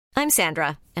I'm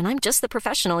Sandra, and I'm just the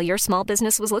professional your small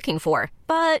business was looking for.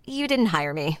 But you didn't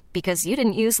hire me because you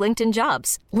didn't use LinkedIn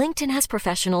Jobs. LinkedIn has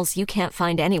professionals you can't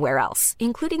find anywhere else,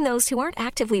 including those who aren't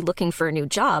actively looking for a new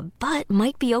job, but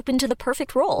might be open to the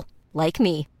perfect role, like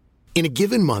me. In a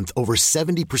given month, over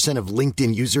 70% of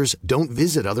LinkedIn users don't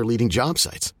visit other leading job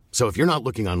sites. So if you're not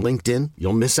looking on LinkedIn,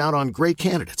 you'll miss out on great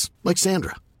candidates like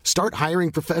Sandra. Start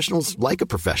hiring professionals like a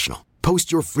professional.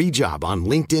 Post your free job on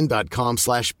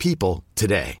linkedin.com/people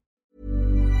today.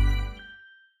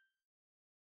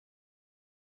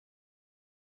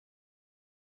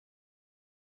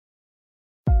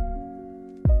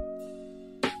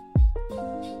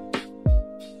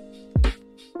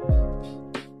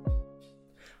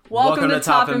 Welcome to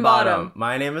Top and Bottom.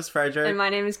 My name is Frederick. And my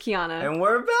name is Kiana. And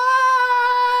we're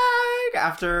back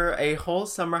after a whole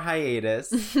summer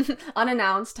hiatus.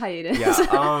 Unannounced hiatus.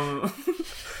 Yeah.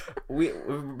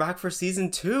 We're back for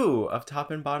season 2 of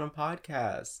Top and Bottom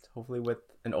podcast. Hopefully with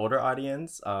an older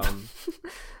audience.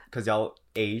 Because y'all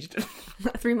aged.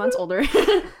 3 months older.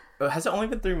 Has it only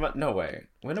been 3 months? No way.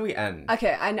 When do we end?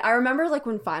 Okay, I remember like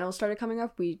when finals started coming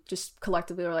up, we just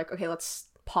collectively were like, okay, let's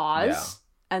pause. Yeah.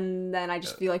 And then I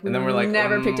just feel like we we're like,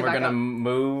 never picked it back we're gonna up.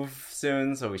 move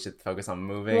soon, so we should focus on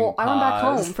moving. Well, I went back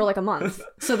Pause. home for like a month.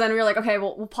 So then we were like, okay,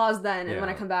 well, we'll pause then. And when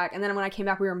I Yeah. come back, and then when I came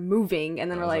back, we were moving.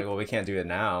 And then I we're was like, well, we can't do it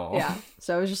now. yeah.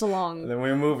 So it was just a long, And then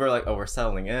we move, we're like, oh, we're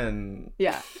settling in.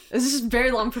 yeah. This is just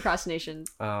very long procrastination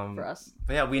for us.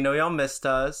 But yeah, we know y'all missed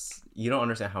us. You don't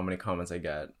understand how many comments I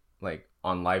get, like,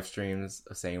 on live streams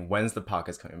saying, when's the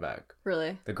podcast coming back?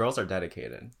 Really? The girls are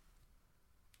dedicated.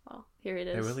 Well, here it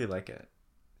is. They really like it.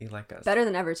 They like us. Better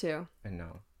than ever, too. I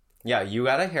know. Yeah, you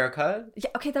got a haircut. Yeah,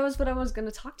 okay, that was what I was going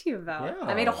to talk to you about. Yeah.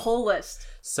 I made a whole list.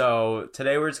 So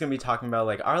today we're just going to be talking about,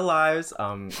 like, our lives. It's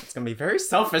going to be a very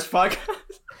selfish podcast.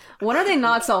 When are they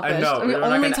not selfish? I know. We We're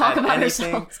not only gonna talk add about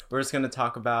anything. ourselves. We're just going to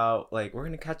talk about, like, we're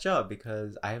going to catch up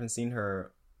because I haven't seen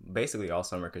her basically all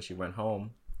summer because she went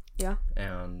home. Yeah.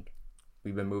 And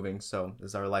we've been moving, so this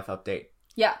is our life update.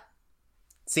 Yeah.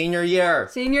 Senior year!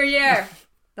 Senior year.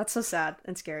 That's so sad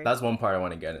and scary. That's one part I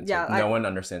want to get into. Yeah, no one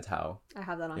understands how. I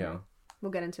have that on Yeah. here.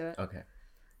 We'll get into it. Okay.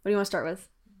 What do you want to start with?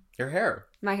 Your hair.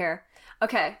 My hair.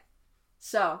 Okay.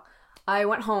 So, I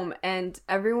went home and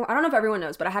everyone, I don't know if everyone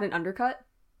knows, but I had an undercut.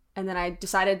 And then I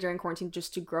decided during quarantine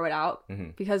just to grow it out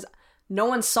because no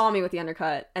one saw me with the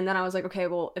undercut. And then I was like, okay,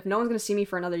 well, if no one's going to see me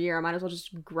for another year, I might as well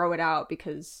just grow it out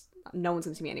because no one's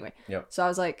going to see me anyway. Yep. So I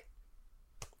was like,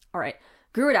 all right,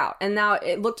 grew it out. And now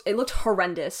it looked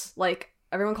horrendous. Like,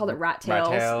 everyone called it rat tails.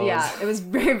 Yeah, it was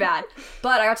very bad.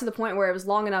 But I got to the point where it was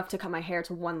long enough to cut my hair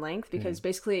to one length because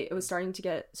basically it was starting to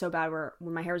get so bad where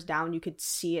when my hair was down, you could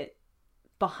see it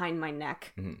behind my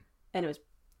neck. And it was,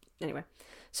 anyway.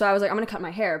 So I was like, I'm going to cut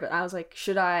my hair. But I was like,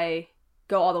 should I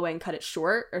go all the way and cut it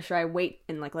short? Or should I wait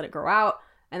and like let it grow out?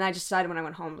 And I just decided when I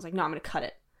went home, I was like, no, I'm going to cut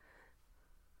it.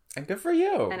 And good for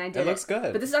you. And I did it. looks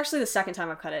good. But this is actually the second time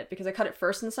I've cut it because I cut it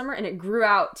first in the summer and it grew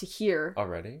out to here.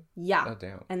 Already? Yeah. Oh,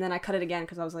 damn. And then I cut it again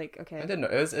because I was like, okay. I didn't know.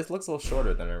 It looks a little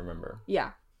shorter than I remember.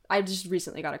 Yeah. I just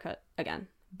recently got a cut again.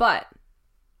 But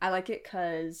I like it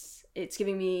because it's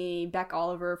giving me Beck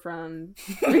Oliver from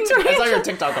Victoria. I saw your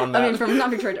TikTok on that. I mean, from not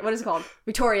Victoria. What is it called?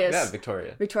 Victorious. Yeah,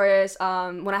 Victoria. Victorious.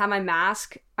 When I have my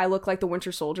mask, I look like the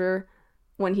Winter Soldier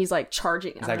when he's like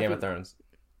charging. Is that Game of Thrones?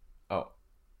 Oh.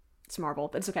 It's Marvel,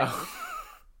 but it's okay.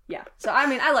 Yeah. So, I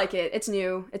mean, I like it. It's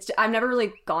new. I've never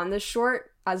really gone this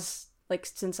short as, like,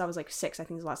 since I was, like, 6. I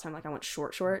think is the last time, like, I went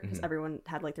short because everyone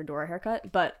had, like, their Dora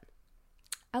haircut. But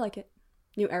I like it.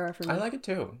 New era for me. I like it,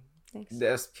 too.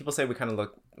 Thanks. People say we kind of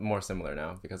look more similar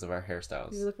now because of our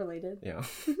hairstyles. You look related. Yeah.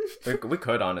 we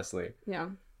could, honestly. Yeah.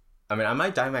 I mean, I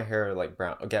might dye my hair, like,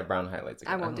 brown, get brown highlights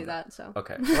again. I won't do that, so.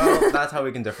 Okay. Well, that's how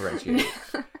we can differentiate.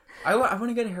 I want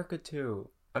to get a haircut, too.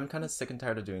 I'm kind of sick and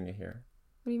tired of doing it here.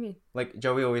 What do you mean? Like,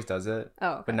 Joey always does it.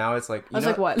 Oh, okay. But now it's like... I was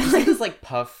like, what? It's like this, like,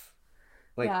 puff.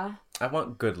 Like, yeah. I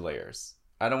want good layers.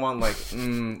 I don't want, like,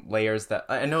 layers that...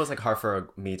 I know it's, like, hard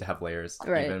for me to have layers,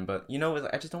 right. even. But, you know,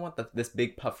 I just don't want this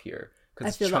big puff here. Because I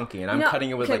it's feel chunky. that. And I'm cutting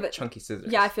it with, like, chunky scissors.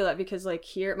 Yeah, I feel that because, like,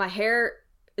 here... My hair...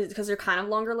 Because they're kind of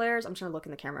longer layers. I'm trying to look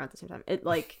in the camera at the same time. It,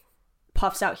 like...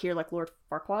 puffs out here like Lord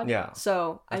Farquaad. Yeah.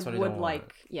 So I would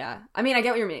like, yeah. I mean, I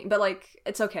get what you're meaning, but like,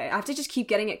 it's okay. I have to just keep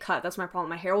getting it cut. That's my problem.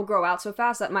 My hair will grow out so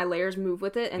fast that my layers move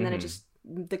with it, and then it just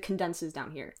the condenses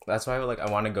down here. That's why I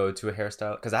want to go to a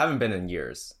hairstyle because I haven't been in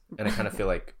years, and I kind of feel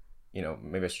like, you know,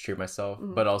 maybe I should treat myself,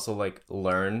 but also like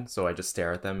learn. So I just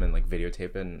stare at them and like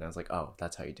videotape it, and I was like, oh,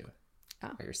 that's how you do it.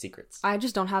 Oh. Are your secrets? I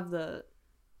just don't have the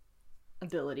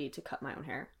ability to cut my own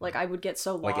hair. Like, I would get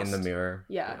so lost. Like in the mirror.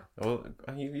 Yeah. Well,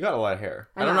 you got a lot of hair.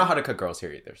 I don't know how to cut girls'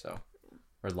 hair either, so.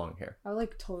 or long hair? I would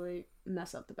like totally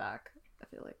mess up the back. I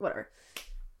feel like whatever.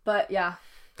 But yeah,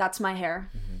 that's my hair.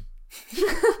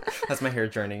 That's my hair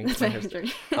journey. That's my hair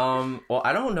journey. Well,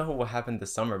 I don't know what happened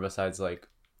this summer besides like,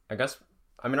 I guess.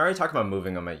 I mean, I already talked about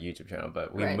moving on my YouTube channel,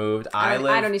 but we moved. I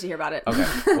don't need to hear about it.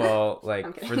 Okay. Well,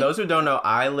 like for those who don't know,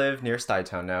 I live near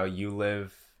Stuytown now. You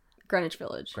live Greenwich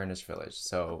Village.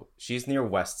 So she's near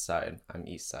West Side. I'm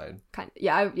East Side. Kind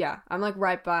of. Yeah. I'm like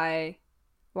right by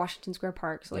Washington Square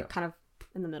Park, so like kind of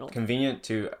in the middle. Convenient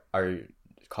to our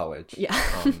college. Yeah.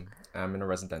 I'm in a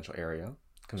residential area.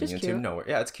 Convenient cute. to nowhere.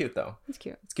 Yeah, it's cute though. It's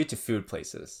cute. It's cute to food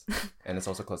places, and it's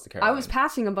also close to Caroline. I was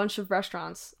passing a bunch of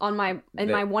restaurants on my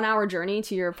 1 hour journey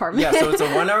to your apartment. Yeah, so it's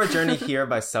a 1 hour journey here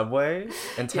by subway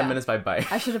and 10 minutes by bike.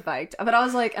 I should have biked, but I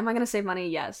was like, am I gonna save money?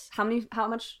 Yes. How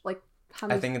much?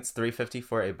 I think it's $350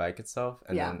 for a bike itself,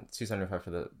 and then $275 for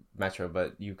the metro.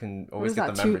 But you can always get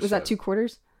the membership. Was that 2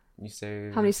 quarters? You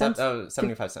save how many cents?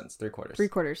 75 cents. 3/4.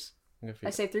 3/4.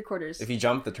 I saved 3/4. If you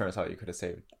jumped the turnstile, you could have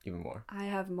saved even more. I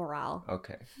have morale.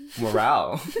 Okay,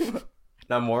 morale,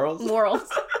 not morals. Morals.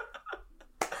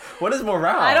 What is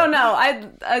morale? I don't know.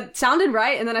 I sounded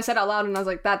right, and then I said it out loud, and I was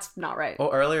like, "That's not right." Well,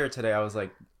 earlier today, I was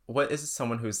like, "What is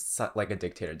someone who's like a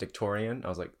dictator? Dictorian?" I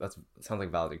was like, "That sounds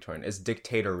like valedictorian." It's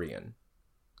dictatorian.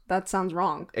 That sounds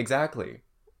wrong. Exactly.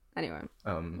 Anyway.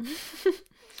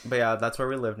 But yeah, that's where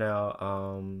we live now.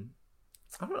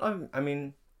 I don't know. I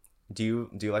mean, do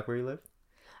you like where you live?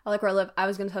 I like where I live. I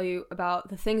was going to tell you about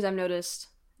the things I've noticed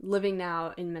living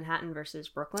now in Manhattan versus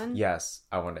Brooklyn. Yes,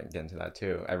 I want to get into that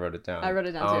too. I wrote it down.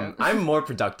 Too. I'm more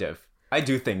productive. I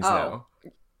do things now.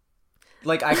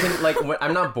 Like I can when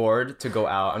I'm not bored to go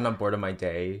out. I'm not bored of my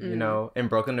day. You know, in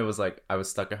Brooklyn it was like I was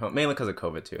stuck at home mainly because of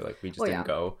COVID too. Like we just didn't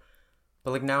go. But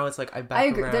like now it's like I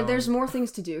agree. Around. There's more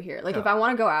things to do here. Like if I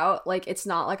want to go out, like it's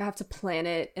not like I have to plan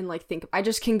it and like think. I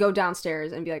just can go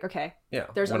downstairs and be like, okay,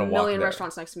 there's a million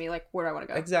restaurants next to me. Like where do I want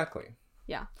to go? Exactly.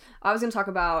 Yeah, I was gonna talk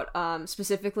about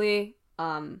specifically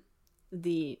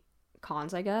the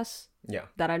cons, I guess. Yeah.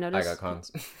 That I noticed. I got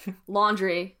cons.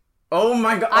 Laundry. Oh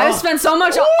my god! I spent so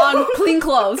much on clean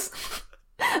clothes.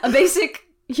 A basic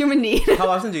human need. How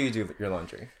often do you do your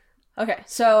laundry? Okay,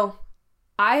 so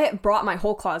I brought my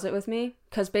whole closet with me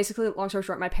because basically, long story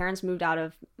short, my parents moved out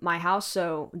of my house,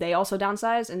 so they also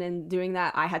downsized. And in doing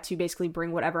that, I had to basically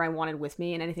bring whatever I wanted with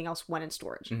me, and anything else went in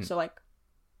storage. Mm-hmm. So like,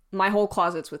 my whole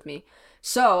closet's with me.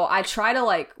 So I try to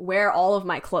like wear all of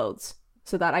my clothes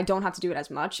so that I don't have to do it as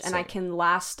much, and I can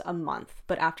last a month.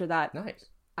 But after that, nice.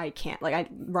 I can't. Like I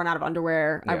run out of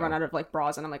underwear. I run out of like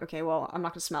bras, and I'm like, okay, well, I'm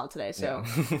not gonna smell today, so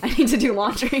I need to do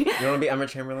laundry. You want to be Emma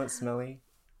Chamberlain, smelly?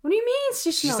 What do you mean?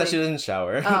 She said she doesn't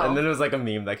shower. Oh. And then it was like a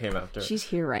meme that came after. She's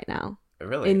here right now.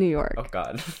 Really? In New York. Oh,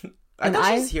 God. I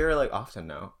thought she's here like often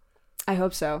now. I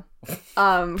hope so.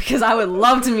 Because I would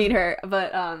love to meet her.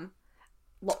 But,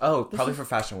 probably for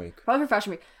Fashion Week. Probably for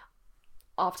Fashion Week.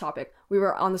 Off topic. We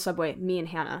were on the subway, me and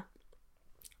Hannah.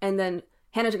 And then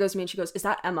Hannah goes to me and she goes, "Is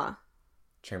that Emma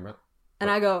Chamberlain?" And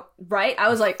I go, right? I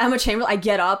was like, Emma Chamberlain. I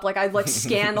get up, like I like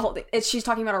scan the whole thing. She's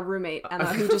talking about our roommate Emma,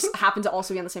 who just happened to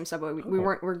also be on the same subway.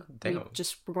 We're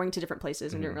going to different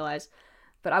places and didn't realize.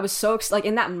 But I was so like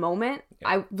in that moment,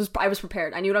 I was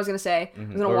prepared. I knew what I was gonna say. I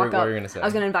was gonna walk up. I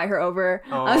was gonna invite her over.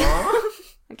 I'm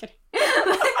kidding.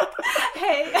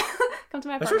 Hey, come to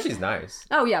my apartment. I'm sure she's nice.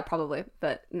 Oh yeah, probably.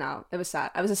 But no, it was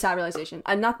sad. It was a sad realization.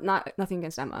 I'm not nothing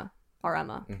against Emma,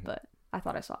 but I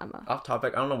thought I saw Emma. Off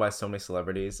topic, I don't know why so many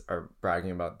celebrities are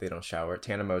bragging about they don't shower.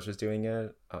 Tana Moser's doing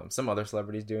it. Some other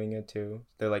celebrities doing it too.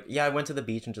 They're like, yeah, I went to the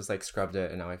beach and just like scrubbed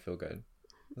it and now I feel good.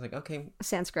 I was like, okay.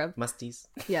 Sand scrub. Musties.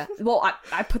 Yeah. Well,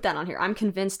 I put that on here. I'm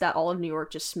convinced that all of New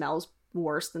York just smells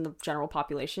worse than the general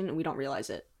population and we don't realize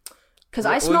it. Because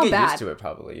I smell we'll get bad. Used to it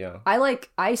probably, yeah.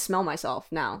 I smell myself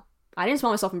now. I didn't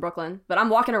smell myself in Brooklyn, but I'm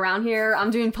walking around here.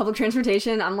 I'm doing public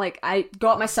transportation. I'm like, I go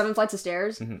up my 7 flights of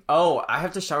stairs. Mm-hmm. Oh, I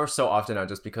have to shower so often now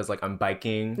just because like I'm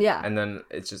biking. Yeah. And then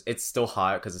it's still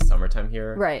hot because it's summertime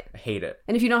here. Right. I hate it.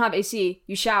 And if you don't have AC,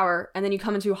 you shower and then you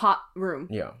come into a hot room.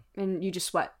 Yeah. And you just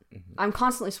sweat. Mm-hmm. I'm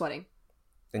constantly sweating.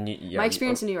 And my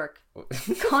experience in New York,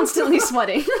 constantly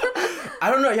sweating. I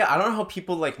don't know. Yeah, I don't know how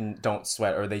people like don't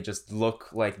sweat or they just look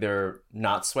like they're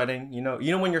not sweating. You know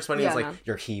when you're sweating, it's like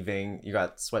you're heaving. You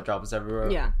got sweat droplets everywhere.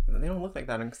 Yeah, they don't look like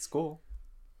that in school.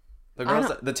 The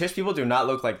girls, the Tish people, do not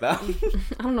look like that.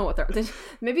 I don't know what they're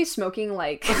maybe smoking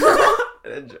like. You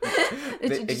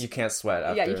can't sweat.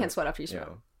 After, yeah, you can't sweat after you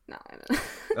smoke. You know.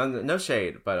 No, no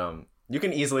shade, but you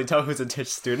can easily tell who's a Tish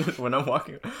student when I'm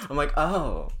walking. I'm like,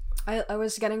 oh. I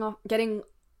was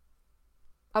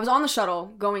I was on the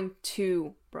shuttle going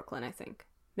to Brooklyn, I think.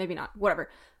 Maybe not. Whatever.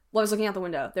 Well, I was looking out the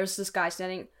window. There's this guy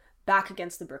standing back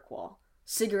against the brick wall.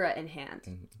 cigarette in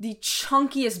hand, the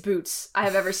chunkiest boots I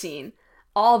have ever seen,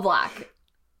 all black.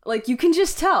 Like, you can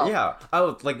just tell. Yeah.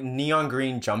 Oh, like neon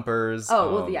green jumpers.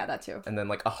 Oh, well, yeah, that too. And then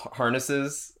like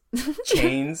harnesses,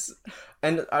 chains.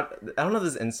 And I don't know if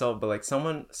this is insult, but like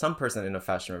some person in a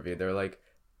fashion review, they're like,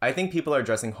 I think people are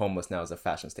dressing homeless now as a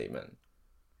fashion statement.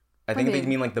 I think they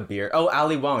mean like the beard. Oh,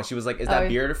 Ali Wong. She was like, is that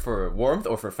beard for warmth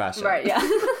or for fashion? Right, yeah.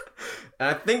 And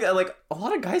I think that like a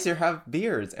lot of guys here have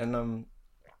beards, and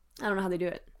I don't know how they do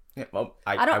it. Yeah, well,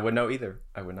 I wouldn't know either.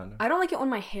 I would not know. I don't like it when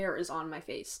my hair is on my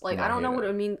face. Like, I don't know what it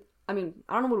would mean. I mean,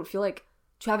 I don't know what it would feel like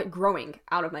to have it growing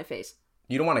out of my face.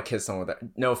 You don't want to kiss someone with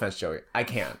that. No offense, Joey. I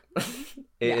can't.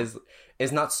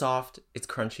 It's not soft. It's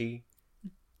crunchy.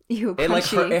 Ew, it like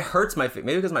crunchy. it hurts my face.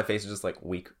 Maybe because my face is just like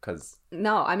weak. Because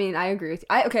no, I mean, I agree with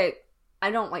you.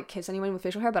 I don't like kiss anyone with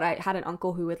facial hair, but I had an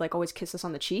uncle who would like always kiss us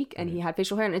on the cheek, and he had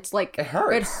facial hair, and it's like it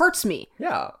hurts. It hurts me.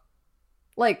 Yeah.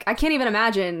 Like, I can't even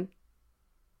imagine.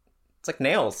 It's like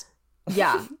nails.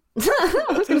 Yeah. I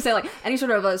was gonna say like any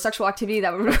sort of a sexual activity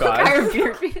that would require a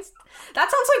beard piece. That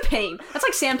sounds like pain. That's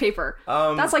like sandpaper.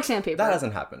 That's like sandpaper. That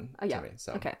hasn't happened to me.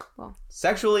 So okay, well,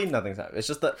 sexually, nothing's happened. It's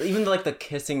just even like the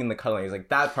kissing and the cuddling is like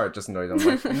that part just annoys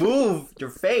me. I'm like, move your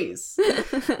face.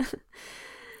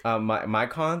 My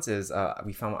cons is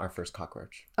we found our first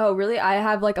cockroach. Oh, really? I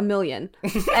have like a million.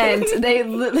 And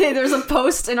there's a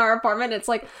post in our apartment. It's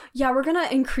like, yeah, we're gonna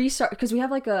increase our, because we have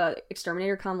like a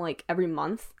exterminator come like every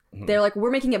month. They're like,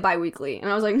 we're making it bi-weekly.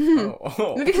 And I was like,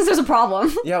 because there's a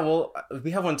problem. Yeah, well,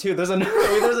 we have one too. There's a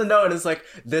note and it's like,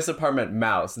 this apartment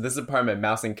mouse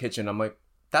and kitchen. I'm like,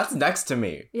 that's next to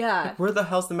me. Yeah. Like, where the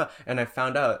hell's the mouse? And I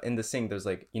found out in the sink, there's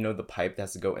like, you know, the pipe that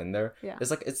has to go in there. Yeah.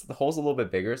 It's like, the hole's a little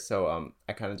bit bigger. So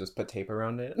I kind of just put tape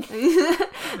around it.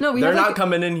 No, they're not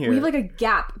coming in here. We have like a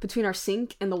gap between our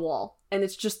sink and the wall. And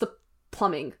it's just the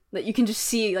plumbing that you can just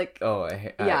see, like,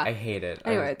 I hate it.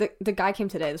 Anyway, the guy came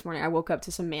today this morning. I woke up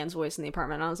to some man's voice in the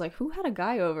apartment and I was like, who had a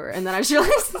guy over? And then I just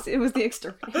realized it was the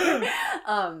exterminator.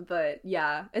 But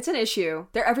yeah, it's an issue.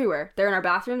 They're everywhere. They're in our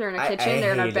bathroom, they're in our kitchen,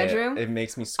 they're in our bedroom. It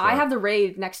makes me squirm. I have the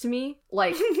raid next to me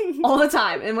like all the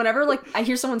time, and whenever like I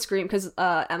hear someone scream, because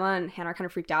Emma and Hannah are kind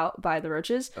of freaked out by the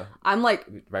roaches, I'm like,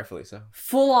 rightfully so,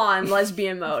 full on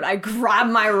lesbian mode. I grab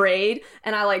my raid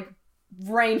and I like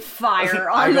rain fire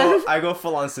on them. I go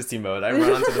full on sissy mode. I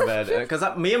run onto the bed because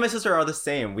me and my sister are the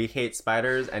same. We hate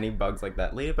spiders, any bugs like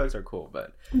that. Ladybugs are cool,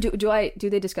 but do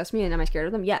they disgust me and am I scared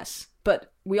of them? Yes,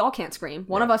 but we all can't scream.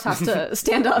 One of us has to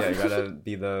stand up. Yeah, you gotta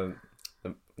be the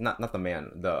not the man,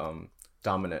 the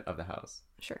dominant of the house.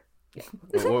 Sure. Yeah.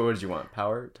 What would you want?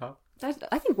 Power top?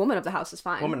 I think woman of the house is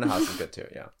fine. Woman in the house is good too.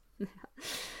 Yeah.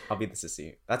 I'll be the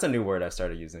sissy. That's a new word I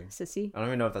started using. Sissy? I don't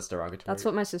even know if that's derogatory. That's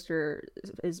what my sister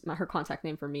her contact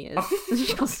name for me is.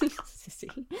 She calls me sissy.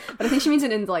 But I think she means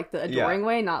it in like the adoring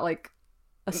way, not like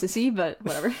a sissy, but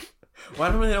whatever. Well,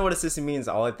 I don't really know what a sissy means.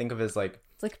 All I think of is like...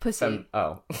 It's like pussy.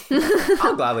 I'll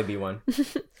gladly be one.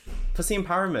 Pussy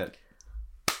empowerment.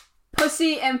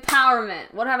 Pussy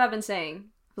empowerment. What have I been saying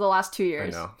for the last 2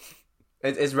 years? I know.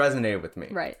 It's resonated with me.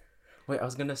 Right. Wait, I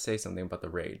was going to say something about the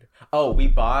raid. Oh, we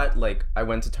bought, like, I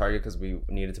went to Target because we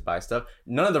needed to buy stuff.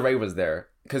 None of the raid was there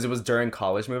because it was during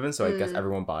college moving, so I guess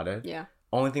everyone bought it. Yeah.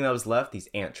 Only thing that was left, these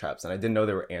ant traps. And I didn't know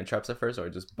there were ant traps at first, so I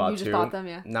just bought two. You just bought them,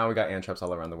 yeah. Now we got ant traps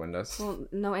all around the windows. Well,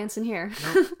 no ants in here.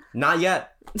 No, not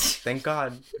yet. Thank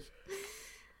God.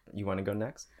 You want to go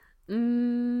next? I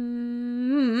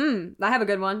have a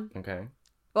good one. Okay.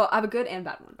 Well, I have a good and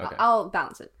bad one. Okay. I'll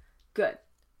balance it. Good.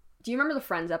 Do you remember the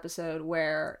Friends episode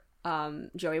where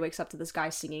Joey wakes up to this guy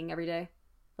singing every day?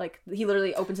 Like, he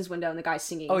literally opens his window and the guy's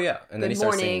singing. Oh, yeah. And then he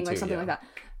starts singing like too, something like that.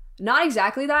 Not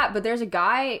exactly that, but there's a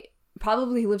guy,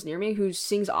 probably who lives near me, who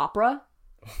sings opera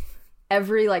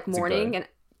every, like, morning. And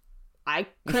I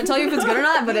couldn't tell you if it's good or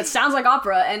not, but it sounds like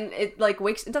opera. And it, like,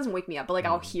 it doesn't wake me up, but, like,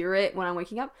 I'll hear it when I'm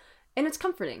waking up. And it's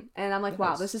comforting. And I'm like,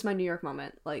 wow, this is my New York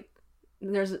moment. Like,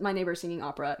 there's my neighbor singing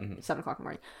opera at 7 o'clock in the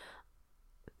morning.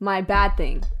 My bad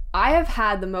thing. I have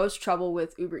had the most trouble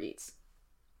with Uber Eats.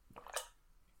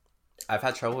 I've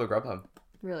had trouble with Grubhub.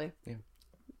 Really? Yeah.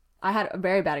 I had a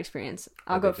very bad experience.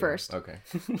 I'll go first. Okay.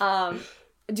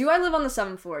 Do I live on the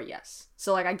 7th floor? Yes.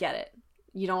 So, like, I get it.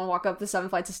 You don't want to walk up the 7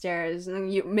 flights of stairs, and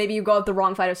then maybe you go up the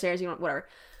wrong flight of stairs. You don't, whatever.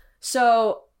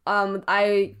 So,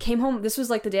 I came home. This was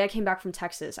like the day I came back from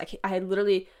Texas. I had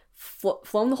literally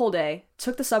flown the whole day,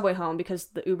 took the subway home because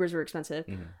the Ubers were expensive,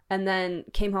 and then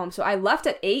came home. So I left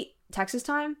at 8 Texas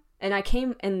time, and I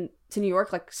came to New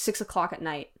York like 6 o'clock at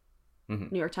night,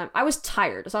 New York time. I was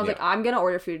tired, so I was like, I'm gonna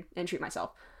order food and treat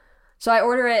myself. So I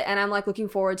order it, and I'm like looking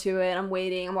forward to it. I'm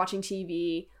waiting. I'm watching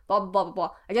TV. Blah blah blah blah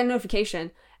blah. I get a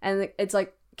notification, and it's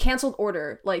like canceled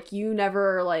order. Like, you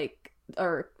never like,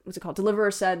 or what's it called?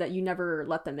 Deliverer said that you never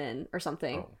let them in or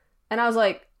something. Oh. And I was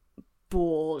like,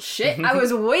 bullshit. I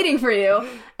was waiting for you.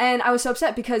 And I was so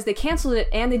upset because they canceled it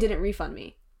and they didn't refund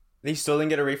me. They still didn't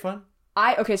get a refund?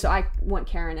 So I went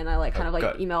Karen and I like kind of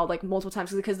like emailed like multiple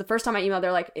times because the first time I emailed,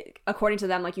 they're like, according to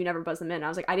them, like you never buzzed them in. And I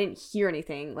was like, I didn't hear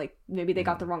anything. Like maybe they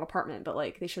got the wrong apartment, but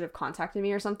like they should have contacted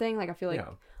me or something. Like I feel like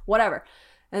whatever.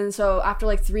 And so after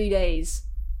like 3 days,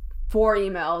 4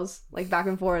 emails, like back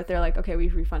and forth, they're like, okay,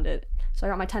 we've refunded. So I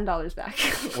got my $10 back.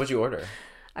 What'd you order?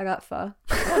 I got pho.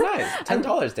 Oh, nice.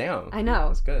 $10, damn. I know.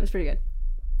 That's good. It was pretty good.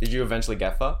 Did you eventually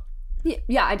get pho?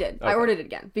 Yeah, I did. Okay. I ordered it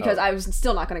again because I was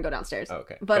still not going to go downstairs.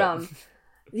 Okay. But,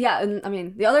 yeah, and I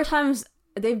mean, the other times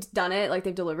they've done it, like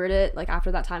they've delivered it, like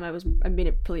after that time I made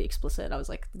it pretty explicit. I was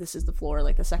like, this is the floor,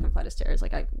 like the second flight of stairs,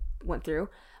 like I went through.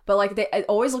 But like it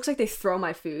always looks like they throw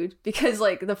my food because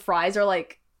like the fries are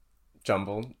like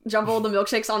jumbled, the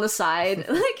milkshake's on the side.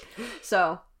 Like,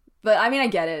 so, but I mean, I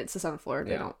get it. It's the 7th floor.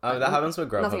 They don't. That happens with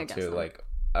Grubhub too. Them. Like,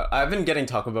 I've been getting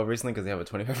Taco Bell recently because they have a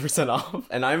 25% off,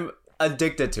 and I'm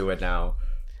addicted to it now.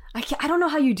 I don't know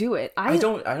how you do it. I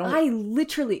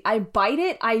literally bite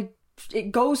it.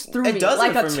 It goes through me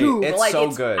like a tube. It's like, so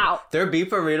it's good. Out. Their beef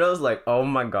burritos, like, oh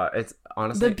my god, it's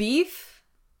honestly the beef.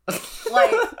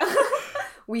 Like,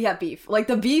 we have beef. Like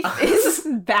the beef is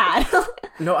bad.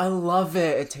 No, I love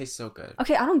it. It tastes so good.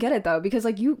 Okay, I don't get it though because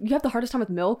like you have the hardest time with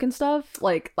milk and stuff,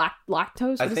 like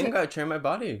lactose. I think I trained my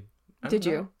body. Did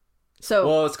you? So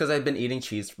well, it's because I've been eating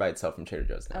cheese by itself from Trader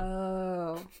Joe's now.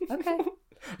 Oh, okay.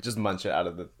 Just munch it out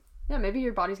of the. Yeah, maybe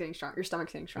your body's getting stronger. Your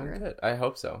stomach's getting stronger. Good. I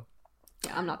hope so.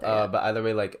 Yeah, I'm not there yet. But either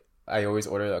way, like I always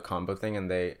order a combo thing,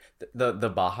 and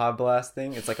the Baja Blast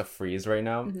thing, it's like a freeze right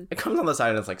now. Mm-hmm. It comes on the side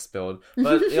and it's like spilled.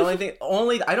 But the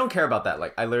only I don't care about that.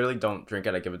 Like I literally don't drink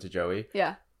it. I give it to Joey.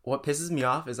 Yeah. What pisses me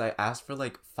off is I asked for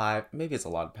like 5, maybe it's a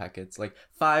lot of packets, like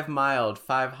 5 mild,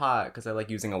 5 hot, because I like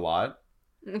using a lot.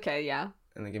 Okay, yeah.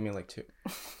 And they give me like 2.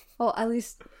 Well, at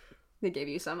least they gave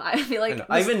you some. I feel like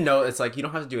I even know it's like you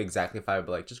don't have to do exactly 5,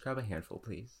 but like just grab a handful,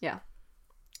 please. Yeah.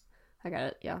 I got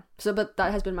it. Yeah. So, but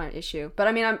that has been my issue. But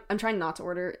I mean, I'm trying not to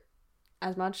order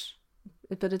as much,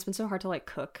 but it's been so hard to like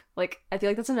cook. Like, I feel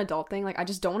like that's an adult thing. Like, I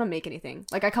just don't want to make anything.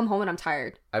 Like, I come home and I'm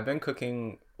tired. I've been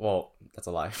cooking. Well, that's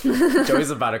a lie. Joey's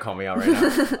about to call me out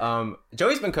right now.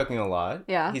 Joey's been cooking a lot.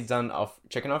 Yeah. He's done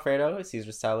chicken Alfredo,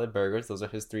 Caesar salad, burgers. Those are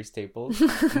his 3 staples.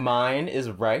 Mine is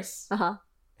rice.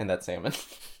 And that's salmon.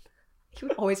 He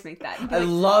would always make that. I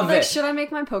love it. Like, should I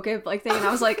make my poke like thing? And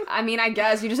I was like, I mean, I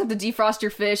guess you just have to defrost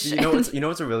your fish. You know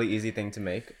what's a really easy thing to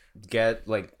make?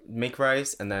 Make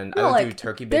rice and then I would do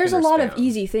turkey bacon. There's a lot of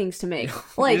easy things to make.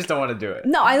 Like you just don't want to do it.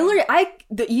 No,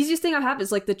 the easiest thing I have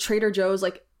is like the Trader Joe's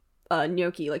like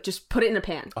gnocchi. Like just put it in a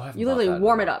pan. You literally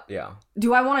warm it up. Yeah.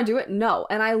 Do I want to do it? No.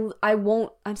 And I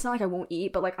won't. It's not like I won't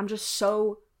eat, but like I'm just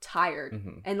so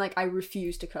tired and like I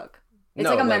refuse to cook. It's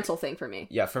like a mental thing for me.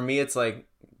 Yeah, for me it's like,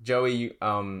 Joey,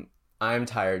 I'm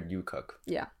tired, you cook.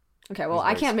 Yeah. Okay, well,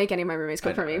 I can't make any of my roommates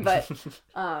cook for me, but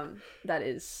that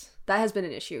has been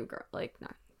an issue, like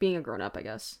not being a grown up, I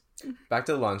guess. Back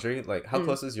to the laundry, like how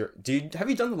close is have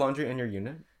you done the laundry in your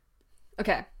unit?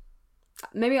 Okay.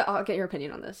 Maybe I'll get your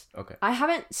opinion on this. Okay. I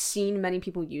haven't seen many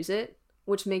people use it,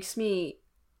 which makes me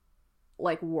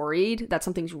like worried that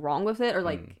something's wrong with it or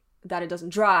like that it doesn't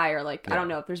dry or like I don't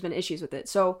know if there's been issues with it.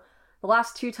 So the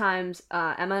last 2 times,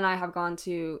 Emma and I have gone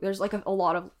to, there's like a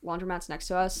lot of laundromats next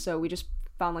to us, so we just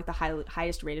found like the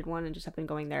highest rated one and just have been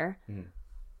going there.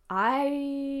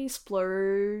 I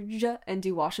splurge and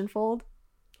do wash and fold.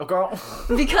 Oh, girl.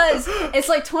 Because it's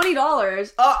like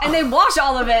 $20 and they wash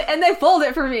all of it and they fold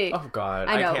it for me. Oh, God.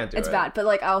 I know, can't do it's bad, but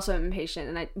like I also am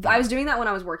impatient and I was doing that when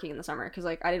I was working in the summer because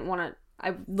like I didn't want to.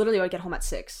 I literally would get home at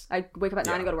 6. I'd wake up at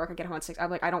 9 and go to work and get home at 6.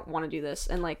 I'm like, I don't want to do this.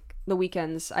 And like the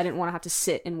weekends, I didn't want to have to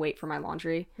sit and wait for my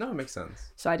laundry. No, it makes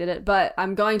sense. So I did it. But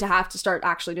I'm going to have to start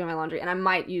actually doing my laundry. And I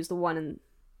might use the one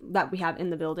that we have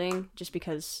in the building just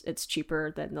because it's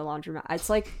cheaper than the laundromat. It's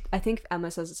like, I think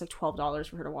Emma says it's like $12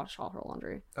 for her to wash all her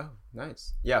laundry. Oh,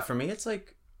 nice. Yeah, for me, it's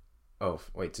like,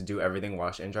 to do everything,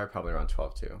 wash and dry, probably around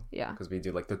 12 too. Yeah. Because we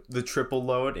do like the triple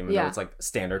load, even though it's like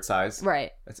standard size.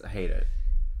 Right. I hate it.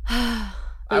 Yeah,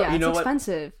 it's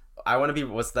expensive. I want to be,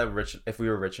 if we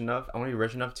were rich enough, I want to be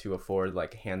rich enough to afford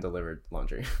like hand-delivered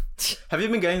laundry. Have you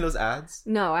been getting those ads?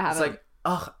 No, I haven't. It's like,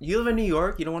 you live in New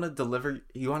York, you don't want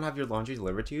to have your laundry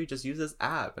delivered to you, just use this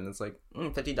app. And it's like,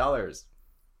 $50.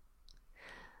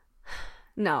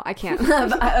 No, I can't.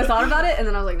 I thought about it and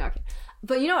then I was like, no, I can't.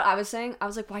 But you know what I was saying? I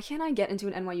was like, why can't I get into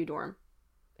an NYU dorm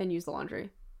and use the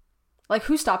laundry? Like,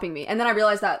 who's stopping me? And then I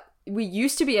realized that we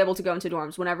used to be able to go into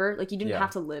dorms whenever, like you didn't have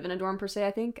to live in a dorm per se,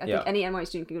 I think. I think any NYU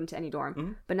student can go into any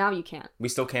dorm, but now you can't. We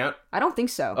still can't? I don't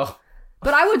think so. Oh.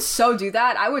 But I would so do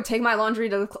that. I would take my laundry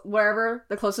to wherever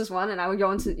the closest one, and I would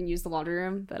go into and use the laundry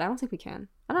room. But I don't think we can.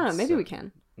 I don't know. Maybe we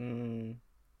can.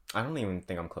 I don't even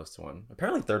think I'm close to one.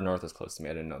 Apparently, Third North is close to me.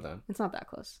 I didn't know that. It's not that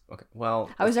close. Okay. Well,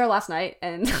 I was there last night,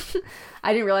 and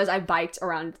I didn't realize I biked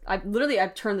around. I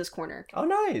turned this corner. Oh,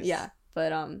 nice. Yeah,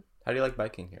 but How do you like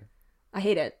biking here? I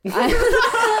hate it. The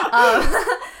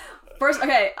first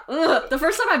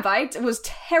time I biked was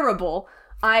terrible.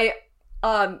 I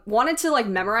wanted to like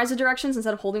memorize the directions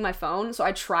instead of holding my phone, so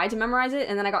I tried to memorize it,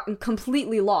 and then I got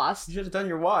completely lost. You should have done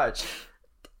your watch.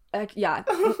 Yeah,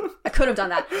 I could have done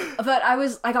that, but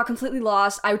I got completely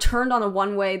lost. I turned on a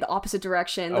one-way, the opposite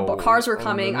direction. The cars were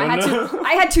coming. I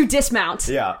had to dismount.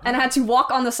 Yeah, and I had to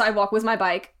walk on the sidewalk with my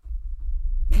bike.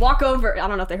 Walk over. I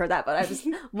don't know if they heard that, but I just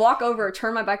walk over,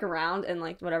 turn my bike around, and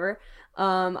like whatever.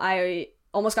 I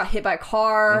almost got hit by a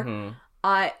car. Mm-hmm.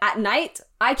 At night,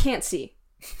 I can't see.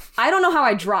 I don't know how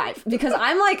I drive because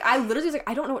I literally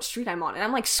I don't know what street I'm on, and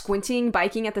I'm like squinting,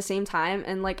 biking at the same time,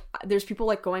 and like there's people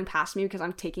like going past me because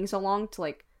I'm taking so long to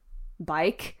like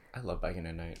bike. I love biking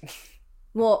at night.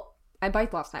 Well, I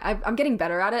biked last night. I'm getting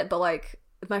better at it, but like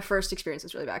my first experience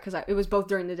was really bad because it was both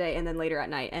during the day and then later at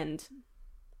night, and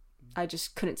I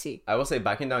just couldn't see. I will say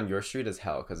biking down your street is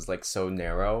hell because it's like so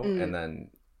narrow, and then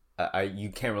you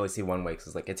can't really see one way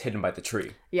because like it's hidden by the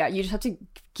tree. Yeah, you just have to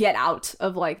get out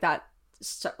of like that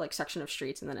section of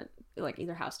streets, and then it like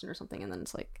either Houston or something, and then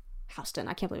it's like Houston.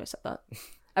 I can't believe I said that.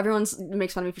 Everyone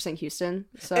makes fun of me for saying Houston.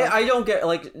 So I don't get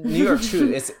like New York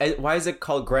too. Why is it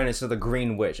called Greenwich instead of the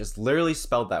Green Witch? It's literally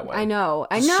spelled that way. I know.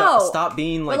 Stop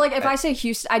being like. But like if I say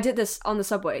Houston, I did this on the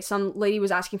subway. Some lady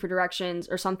was asking for directions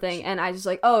or something, and I was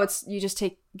like, "Oh, it's you just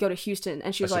go to Houston,"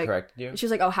 and she was like, corrected you? She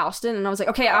was like, "Oh, Houston," and I was like,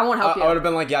 "Okay, I won't help you." I would have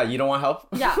been like, "Yeah, you don't want help."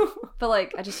 Yeah, but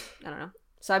like I don't know.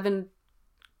 So I've been,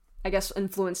 I guess,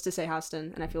 influenced to say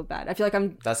Houston, and I feel bad. I feel like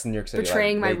I'm that's New York City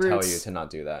betraying my roots. They tell you to not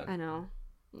do that. I know.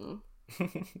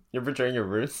 You're betraying your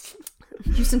roots.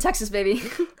 Houston, Texas, baby.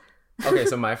 Okay,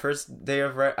 so my first day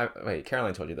of wait,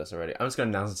 Caroline told you this already. I'm just gonna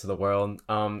announce it to the world.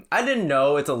 I didn't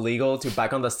know it's illegal to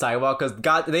bike on the sidewalk because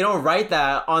God, they don't write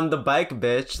that on the bike,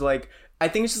 bitch. Like, I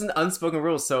think it's just an unspoken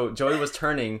rule. So Joey was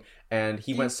turning and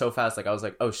he went so fast. Like, I was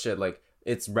like, oh shit, like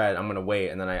it's red. I'm gonna wait.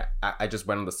 And then I just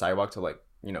went on the sidewalk to like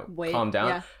calm down.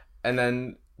 Yeah. And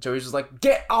then Joey's just like,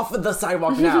 get off of the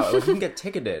sidewalk now. Like, you can get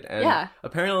ticketed. And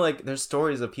apparently, like, there's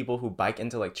stories of people who bike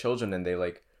into, like, children and they,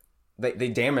 like, they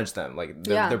damage them. Like,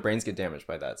 their brains get damaged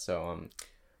by that. So,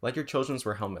 let your children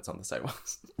wear helmets on the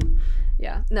sidewalks.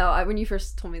 Yeah. No, when you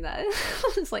first told me that,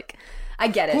 I was like, I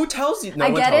get it. Who tells you? No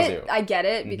one tells you. I get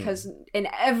it because in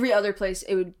every other place,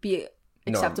 it would be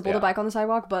acceptable to bike on the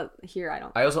sidewalk. But here, I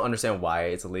don't. I also understand why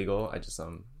it's illegal. I just,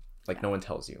 no one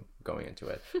tells you going into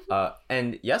it.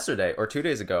 And yesterday or 2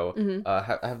 days ago,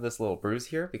 I have this little bruise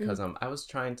here because I was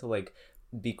trying to like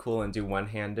be cool and do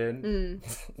one-handed.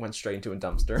 Went straight into a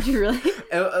dumpster. Did you really?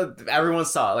 Everyone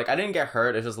saw it. Like I didn't get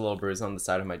hurt. It's just a little bruise on the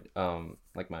side of my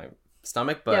my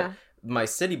stomach. But my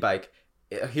city bike,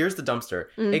 here's the dumpster.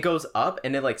 It goes up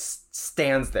and it like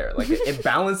stands there. Like it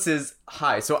balances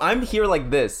high. So I'm here like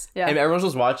this, and everyone's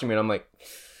just watching me, and I'm like.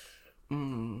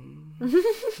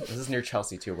 This is near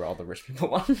Chelsea too, where all the rich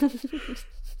people are.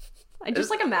 I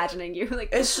just like imagining you like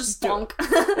it's just bonk.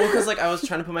 Well, because like I was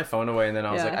trying to put my phone away, and then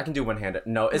I was like, I can do one-handed.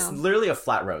 No, it's literally a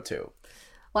flat road too.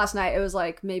 Last night it was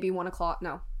like maybe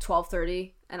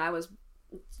 12:30, and I was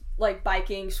like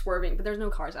biking, swerving, but there's no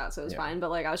cars out, so it was fine.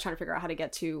 But like I was trying to figure out how to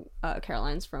get to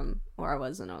Caroline's from where I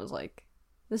was, and I was like,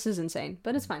 this is insane,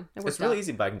 but it's fine. It's really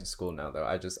easy biking to school now, though.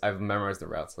 I've memorized the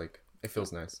routes. Like it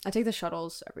feels nice. I take the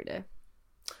shuttles every day.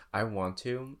 I want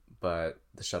to, but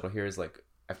the shuttle here is like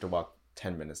I have to walk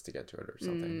 10 minutes to get to it or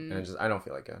something, and I don't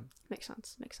feel like it. Makes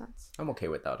sense. I'm okay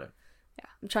without it. Yeah,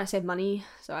 I'm trying to save money,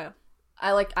 so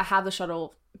I have the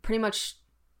shuttle pretty much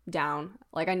down.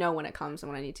 Like I know when it comes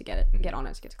and when I need to get on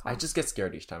it to get to class. I just get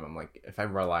scared each time. I'm like, if I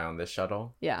rely on this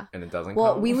shuttle, and it doesn't.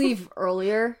 Well, we leave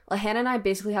earlier. Like Hannah and I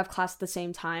basically have class at the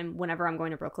same time whenever I'm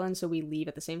going to Brooklyn, so we leave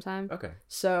at the same time. Okay.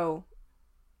 So.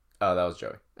 Oh, that was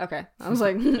Joey. Okay. I was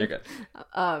like... You're good.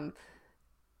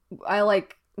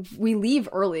 We leave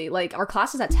early. Like, our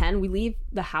class is at 10. We leave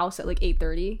the house at, like,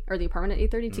 8:30, or the apartment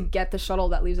at 8:30 to get the shuttle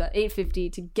that leaves at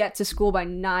 8:50 to get to school by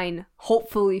 9,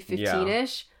 hopefully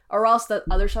 15-ish. Or else the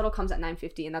other shuttle comes at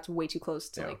 9:50, and that's way too close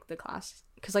to, like, the class.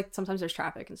 Because, like, sometimes there's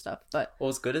traffic and stuff, but... Well,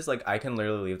 what's good is, like, I can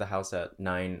literally leave the house at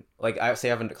 9. Like, I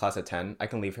say I have a class at 10. I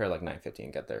can leave here at, like, 9:50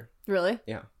 and get there. Really?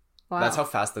 Yeah. Wow. That's how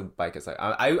fast the bike is. Like,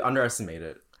 I underestimate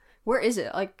it. Up take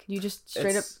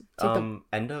the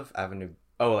end of Avenue.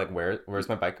 Oh, like where's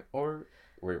my bike? Or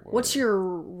What's your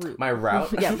route? My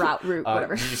route? Yeah, route,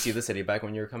 whatever. Did you see the city bike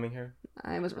when you were coming here?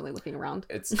 I wasn't really looking around.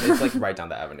 It's like right down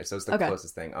the avenue, so it's the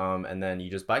closest thing. And then you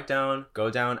just bike down,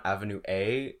 go down Avenue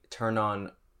A, turn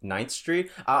on 9th Street.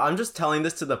 I'm just telling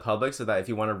this to the public so that if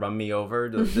you want to run me over,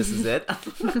 this is it.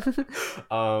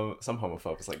 Some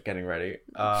homophobes like getting ready.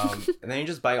 And then you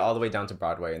just bike all the way down to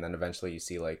Broadway, and then eventually you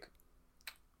see like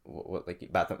like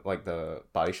the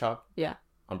Body Shop. Yeah.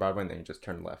 On Broadway, and then you just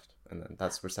turn left, and then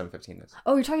that's where 715 is.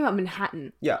 Oh, you're talking about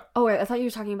Manhattan. Yeah. Oh, wait, I thought you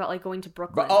were talking about like going to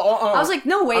Brooklyn. I was like,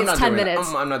 no way, it's 10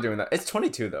 minutes. I'm not doing that. It's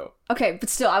 22 though. Okay, but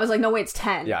still, I was like, no way, it's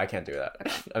 10. Yeah, I can't do that.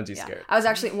 Okay. I'm too scared. I was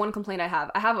actually one complaint I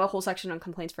have a whole section on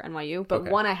complaints for NYU, but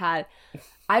one I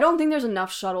don't think there's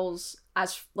enough shuttles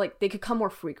as like they could come more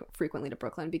frequently to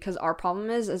Brooklyn, because our problem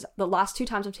is the last 2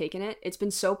 times I've taken it, it's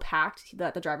been so packed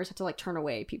that the drivers have to like turn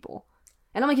away people,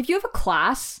 and I'm like, if you have a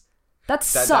class. That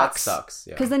sucks. That sucks,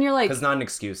 yeah. Because then you're like... Because not an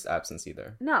excuse absence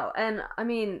either. No, and I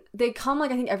mean, they come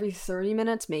like I think every 30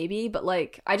 minutes maybe, but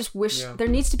like I just wish there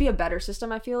needs to be a better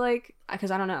system, I feel like,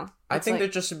 because I don't know. I think there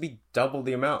just should be double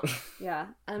the amount. Yeah.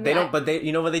 I mean,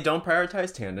 you know what, they don't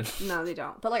prioritize Tandon. No, they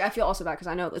don't. But like I feel also bad because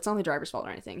I know it's not the driver's fault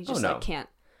or anything. He just like can't.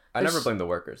 I never blame the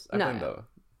workers. I blame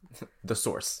the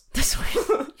source. The source.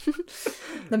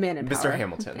 The man in power. Mr.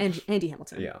 Hamilton. Andy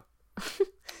Hamilton. Yeah.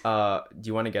 Do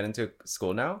you want to get into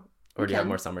school now? Or do you have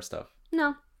more summer stuff?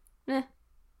 No.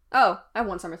 Oh, I have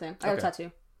one summer thing. I have a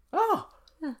tattoo. Oh.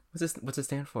 Yeah. What's it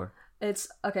stand for? It's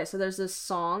okay. So there's this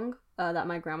song that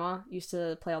my grandma used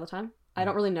to play all the time. I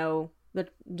don't really know the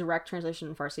direct translation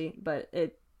in Farsi, but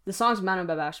the song's Manu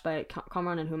Babash by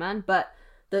Kamran and Human. But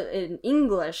in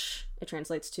English, it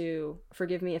translates to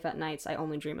 "Forgive me if at nights I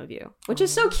only dream of you," which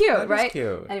is so cute, right? Is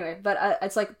cute. Anyway, but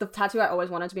it's like the tattoo I always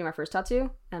wanted to be my first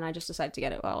tattoo, and I just decided to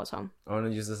get it while I was home. I want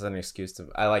to use this as an excuse to.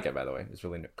 I like it, by the way. It's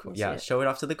really cool. Yeah, show it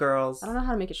off to the girls. I don't know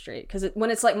how to make it straight because when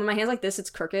it's like when my hand's like this, it's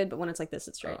crooked, but when it's like this,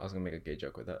 it's straight. I was gonna make a gay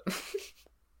joke with that.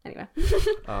 Anyway,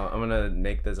 I'm gonna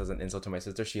make this as an insult to my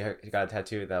sister. She got a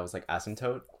tattoo that was like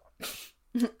asymptote.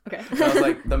 Okay. So I was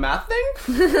like, the math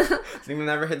thing? Thing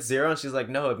never hits 0, and she's like,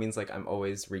 no, it means like I'm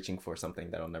always reaching for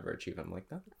something that I'll never achieve. I'm like,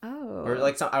 that. Oh. Or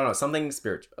like I don't know, something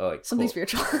spiritual, like something cool.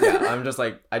 spiritual. Yeah, I'm just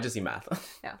like, I just see math.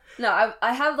 Yeah. No,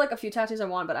 I have like a few tattoos I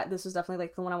want, but this was definitely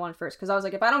like the one I wanted first because I was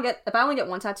like, if I only get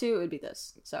one tattoo, it would be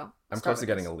this. So I'm close to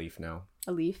getting a leaf now.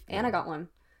 A leaf, and I got one.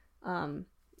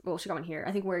 Well, she got one here.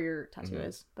 I think where your tattoo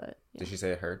is, but yeah. Did she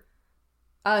say it hurt?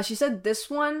 She said this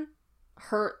one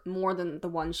hurt more than the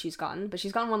one she's gotten, but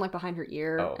she's gotten one like behind her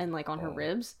ear and like on her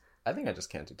ribs. I think I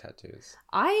just can't do tattoos.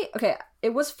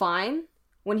 It was fine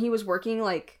when he was working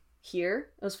like here.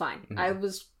 It was fine. Mm-hmm. I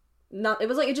was not. It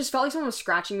was like it just felt like someone was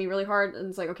scratching me really hard, and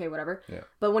it's like okay, whatever. Yeah.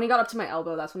 But when he got up to my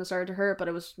elbow, that's when it started to hurt. But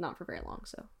it was not for very long,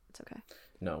 so it's okay.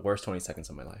 No, worst 20 seconds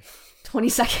of my life. 20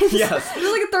 seconds? Yes. It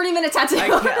was like a 30-minute tattoo.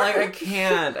 I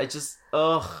can't. I just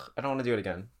I don't want to do it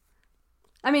again.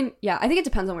 I mean, yeah, I think it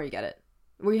depends on where you get it.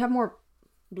 Where you have more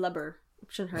blubber, it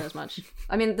shouldn't hurt as much.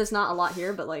 I mean, there's not a lot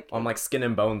here, but like I'm like skin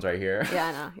and bones right here. Yeah,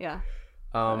 I know.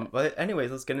 Yeah. But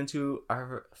anyways, let's get into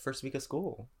our first week of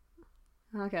school.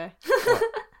 Okay.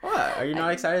 What? Are you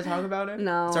not excited to talk about it?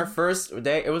 No. It's our first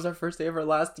day. It was our first day of our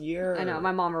last year. I know.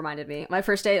 My mom reminded me. My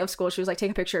first day of school, she was like,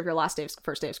 take a picture of your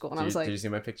first day of school. And I was like... Did you see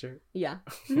my picture? Yeah.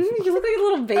 You look like a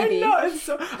little baby. I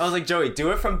know. I was like, Joey,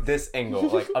 do it from this angle,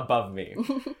 like above me.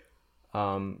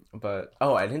 But...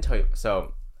 Oh, I didn't tell you.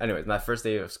 So, anyways, my first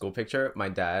day of school picture, my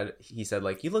dad, he said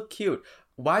like, you look cute.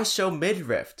 Why show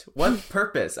midriff? What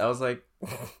purpose? I was like...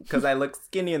 Because I look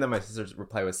skinny, and then my sister's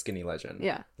reply was skinny legend.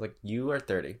 Yeah. Like, you are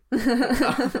 30.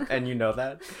 And you know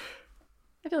that?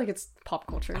 I feel like it's pop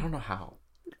culture. I don't know how.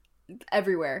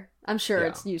 Everywhere. I'm sure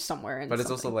it's used somewhere. But it's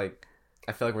also like,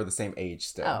 I feel like we're the same age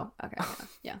still. Oh, okay.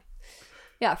 Yeah.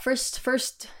 Yeah,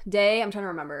 first day, I'm trying to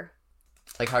remember.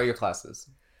 Like, how are your classes?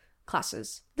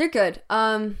 They're good.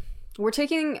 We're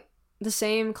taking the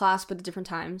same class, but at different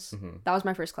times. Mm-hmm. That was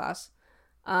my first class.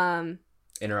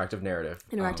 Interactive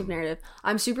narrative.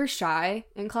 I'm super shy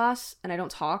in class and I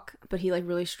don't talk, but he like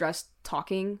really stressed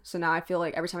talking. So now I feel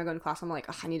like every time I go into class, I'm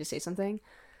like, I need to say something.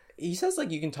 He says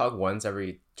like you can talk once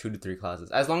every 2 to 3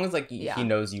 classes, as long as like he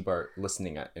knows you are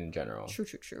listening in general.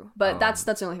 True. But that's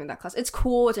the only thing in that class. It's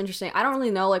cool. It's interesting. I don't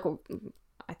really know. Like,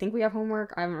 I think we have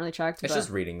homework. I haven't really checked. It's just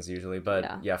readings usually.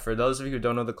 But yeah, for those of you who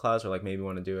don't know the class or like maybe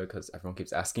want to do it because everyone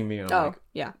keeps asking me. And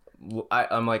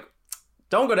I'm like,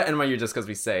 don't go to NYU just because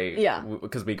we say,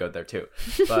 because we go there too.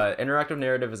 But interactive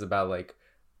narrative is about like,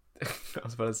 I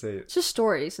was about to say. It's just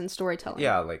stories and storytelling.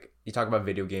 Yeah, like you talk about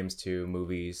video games too,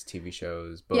 movies, TV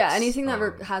shows, books. Yeah, anything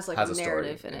that has like a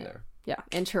narrative in it. There. Yeah,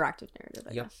 interactive narrative,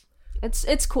 I guess.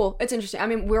 It's cool. It's interesting. I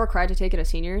mean, we're required to take it as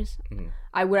seniors.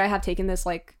 Mm-hmm. Would I have taken this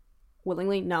like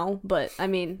willingly, no, but I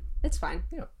mean, it's fine.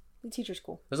 Yeah. The teacher's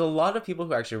cool. There's a lot of people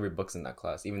who actually read books in that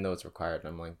class, even though it's required. And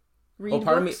I'm like, Read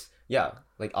part books? of me, yeah,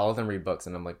 like all of them read books,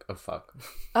 and I'm like, oh fuck.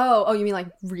 Oh, you mean like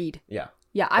read? Yeah.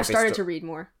 Yeah, I've they started still- to read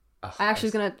more. Ugh, I actually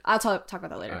was gonna. I'll talk about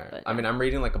that later. Alright. But, I mean, I'm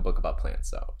reading like a book about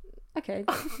plants, so okay,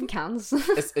 it counts.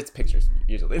 it's pictures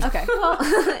usually. Okay, well,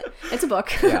 it's a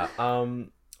book. Yeah.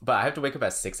 But I have to wake up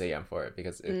at 6 a.m. for it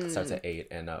because it starts at 8,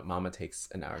 and Mama takes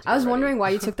an hour. I was wondering why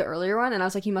you took the earlier one, and I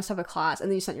was like, you must have a class, and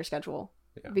then you sent your schedule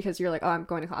because you're like, oh, I'm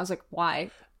going to class. I was like,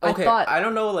 why? Okay, I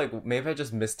don't know. Like maybe I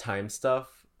just mistimed stuff.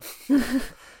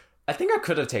 I think I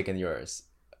could have taken yours,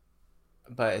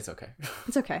 but it's okay.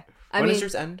 It's okay. When does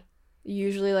yours end?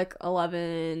 Usually like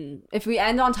 11. If we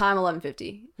end on time,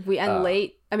 11:50. If we end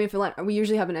late, I mean, we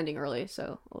usually have an ending early,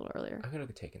 so a little earlier. I could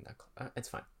have taken that class. It's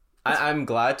fine. I'm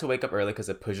glad to wake up early because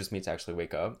it pushes me to actually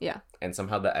wake up. Yeah. And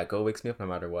somehow the echo wakes me up no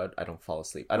matter what. I don't fall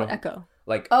asleep. I don't echo.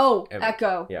 Like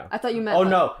echo. Yeah. I thought you meant. Oh like,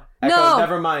 no. Echo. No.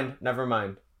 Never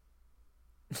mind.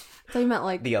 I thought you meant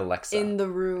like The Alexa. in the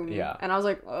room. Yeah. And I was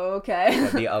like, okay. Yeah,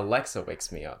 the Alexa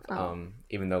wakes me up.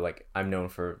 Even though like I'm known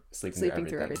for sleeping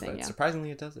through everything. But surprisingly,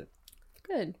 it does it.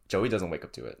 Good. Joey doesn't wake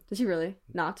up to it. Does he really?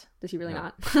 Not? Does he really No.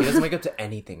 not? He doesn't wake up to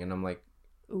anything, and I'm like,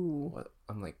 Ooh. what?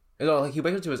 I'm like, like he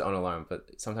wakes up to his own alarm,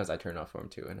 but sometimes I turn it off for him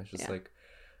too, and it's just like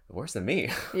worse than me.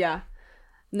 Yeah.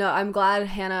 No, I'm glad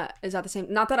Hannah is at the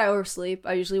same. Not that I oversleep.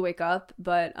 I usually wake up,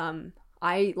 but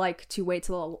I like to wait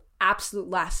till the absolute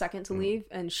last second to leave,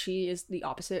 and she is the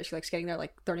opposite. She likes getting there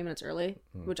like 30 minutes early,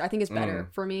 which I think is better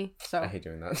for me. So I hate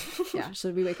doing that. yeah,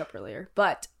 so we wake up earlier.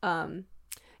 But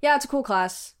yeah, it's a cool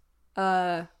class.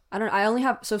 I don't know. I only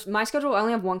have my schedule. I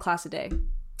only have one class a day.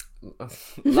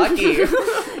 Lucky.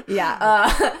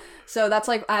 Yeah. So that's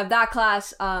like I have that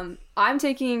class. I'm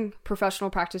taking professional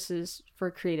practices for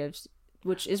creatives,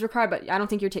 which is required, but I don't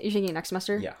think you're taking it next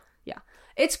semester. Yeah. Yeah.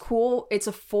 It's cool. It's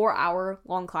a 4-hour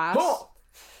long class. Oh!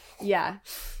 Yeah.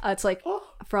 It's like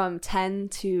from 10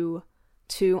 to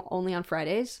 2 only on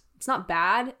Fridays. It's not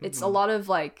bad. It's a lot of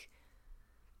like,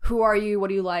 who are you? What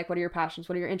do you like? What are your passions?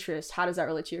 What are your interests? How does that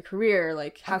relate to your career?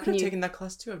 Like, how can you... taken that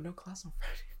class too. I have no class on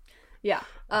Friday. Yeah.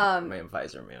 My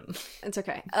advisor, man. It's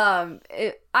okay.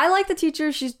 I like the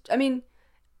teacher.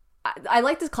 I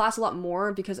like this class a lot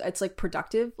more because it's like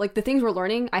productive. Like the things we're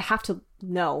learning, I have to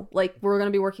know. Like we're going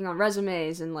to be working on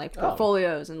resumes and like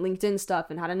portfolios and LinkedIn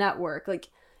stuff and how to network. Like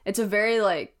it's a very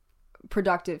like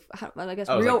productive, I guess,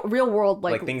 real world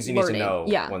like things you learning. need to know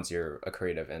yeah. once you're a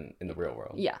creative and in the real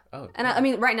world. Yeah. Oh. And I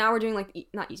mean, right now we're doing like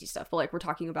not easy stuff, but like we're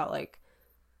talking about like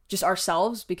just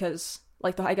ourselves because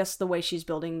like I guess the way she's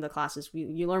building the classes,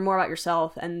 you learn more about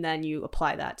yourself and then you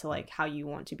apply that to like how you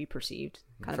want to be perceived.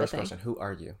 Kind First of a thing. question: who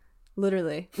are you?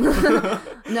 Literally.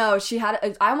 No, she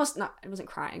had I wasn't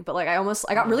crying, but like I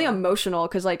got really emotional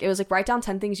because like it was like write down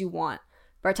 10 things you want,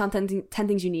 write down 10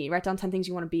 things you need, write down 10 things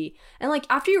you want to be. And like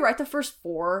after you write the first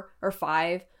 4 or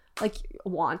 5, like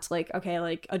want, like okay,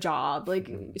 like a job, like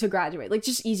to graduate, like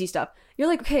just easy stuff, you're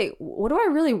like, okay, what do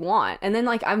I really want? And then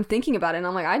like I'm thinking about it and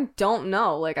I'm like, I don't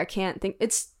know, like I can't think.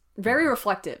 It's very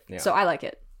reflective. So I like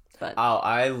it. But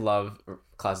I love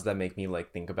classes that make me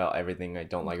like think about everything I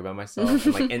don't like about myself.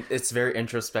 And, like it's very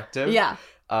introspective. Yeah.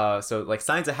 So like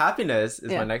Science of Happiness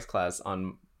is my next class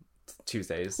on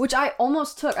Tuesdays, which I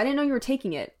almost took. I didn't know you were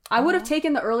taking it. I would have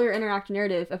taken the earlier interactive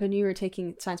narrative if I knew you were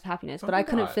taking Science of Happiness, but I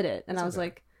couldn't fit it, and I was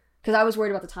like, because I was worried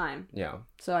about the time. Yeah.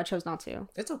 So I chose not to.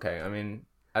 It's okay. I mean,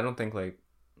 I don't think like,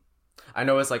 I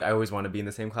know it's like I always want to be in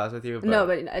the same class with you. But... No,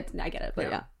 but I get it. But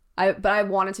yeah. I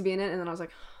wanted to be in it, and then I was like,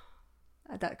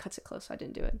 that cuts it close, so I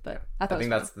didn't do it. But I think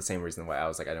that's the same reason why I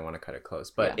was like, I didn't want to cut it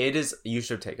close. But it is, you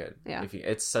should take it. Yeah.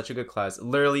 It's such a good class.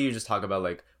 Literally, you just talk about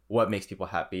like what makes people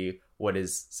happy, what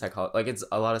is psychology, like it's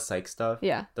a lot of psych stuff.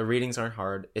 Yeah. The readings aren't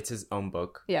hard. It's his own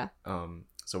book. Yeah.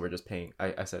 So we're just paying,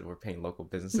 I said we're paying local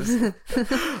businesses.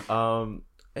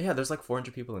 Yeah, there's like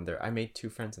 400 people in there. I made 2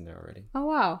 friends in there already. Oh,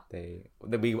 wow.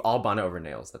 We all bonded over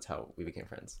nails. That's how we became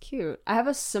friends. Cute. I have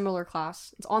a similar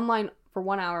class. It's online for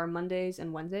 1 hour, Mondays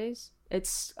and Wednesdays.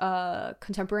 It's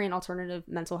contemporary and alternative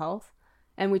mental health.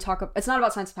 And we talk, it's not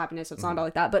about Science of Happiness, so it's not about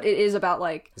like that, but it is about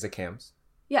like... Is it CAMS?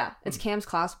 Yeah, it's Cam's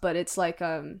class, but it's like,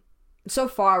 so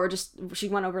far she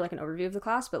went over like an overview of the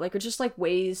class, but like it's just like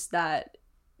ways that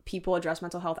people address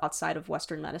mental health outside of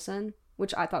Western medicine,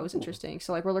 which I thought was interesting.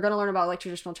 So like we're going to learn about like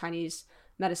traditional Chinese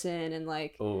medicine and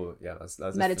like that's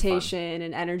meditation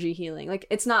and energy healing. Like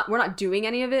we're not doing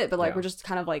any of it, but like we're just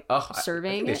kind of like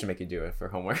serving. I think they should make you do it for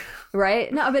homework.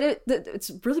 Right? No, but it's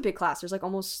a really big class. There's like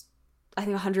almost, I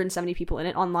think 170 people in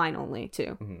it, online only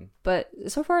too. Mm-hmm. But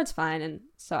so far it's fine, and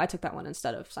so I took that one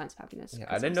instead of Science of Happiness. Yeah,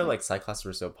 I didn't know like psych classes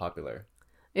were so popular.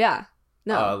 Yeah.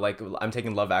 No. Like I'm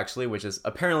taking Love Actually, which is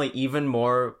apparently even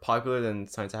more popular than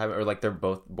Science of Habit, or like they're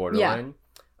both borderline.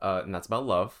 And that's about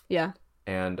love. Yeah.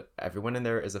 And everyone in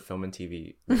there is a film and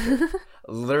TV.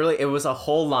 Literally, it was a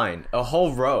whole line, a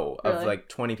whole row of like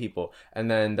 20 people. And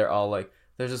then they're all like,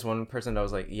 there's just one person that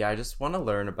was like, yeah, I just want to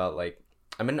learn about like,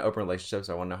 I'm in an open relationship,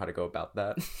 so I want to know how to go about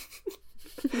that.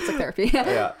 It's like therapy.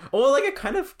 Yeah. Well, like it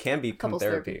kind of can be Couples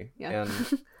therapy. Yeah.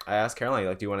 And I asked Caroline,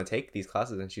 like, do you want to take these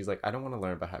classes? And she's like, I don't want to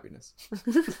learn about happiness.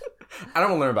 I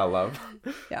don't want to learn about love.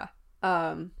 Yeah.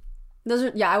 Those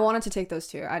are, I wanted to take those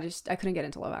too. I couldn't get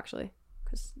into Love Actually.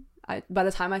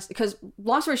 Because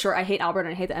long story short, I hate Albert and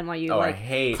I hate the NYU I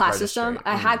hate class system.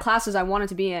 I had classes I wanted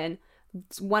to be in,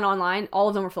 went online, all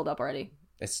of them were filled up already.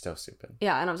 It's so stupid.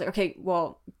 Yeah, and I was like, okay,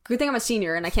 well, good thing I'm a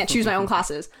senior and I can't choose my own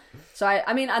classes. So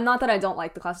I mean, not that I don't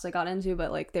like the classes I got into,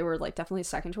 but like they were like definitely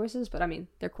second choices. But I mean,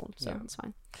 they're cool, so it's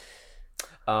fine.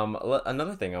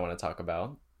 Another thing I want to talk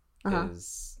about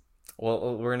is.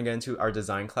 Well, we're going to get into our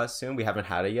design class soon. We haven't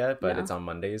had it yet, but it's on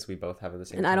Mondays. We both have it the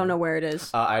same time. And I don't know where it is.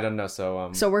 I don't know,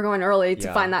 so... so we're going early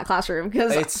to find that classroom.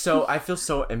 Because I feel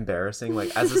so embarrassing.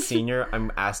 Like, as a senior,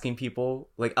 I'm asking people,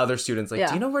 like, other students, like,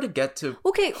 do you know where to get to?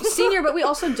 Okay, senior, but we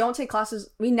also don't take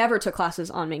classes. We never took classes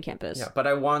on main campus. Yeah, but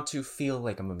I want to feel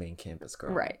like I'm a main campus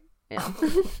girl. Right. Yeah.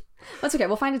 That's okay.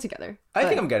 We'll find it together. I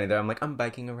think I'm getting there. I'm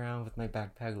biking around with my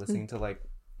backpack, listening to, like,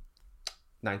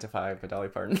 9 to 5 by Dolly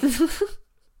Parton.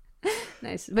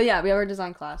 Nice. But yeah, we have our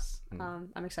design class.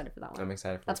 I'm excited for that one. I'm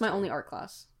excited for That's my only art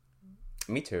class.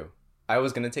 Me too. I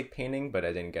was going to take painting, but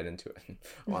I didn't get into it.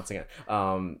 Once again.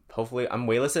 Hopefully, I'm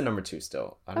waitlisted number 2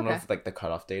 still. I don't know if like the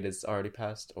cutoff date is already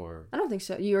passed or... I don't think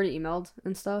so. You already emailed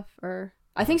and stuff? Or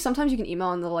I think sometimes you can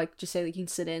email and they'll like just say like you can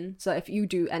sit in. So if you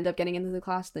do end up getting into the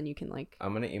class, then you can like...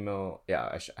 I'm going to email... Yeah,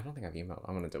 I don't think I've emailed.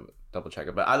 I'm going to double check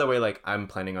it. But either way, like I'm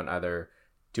planning on either...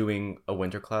 doing a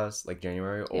winter class like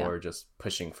January or just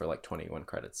pushing for like 21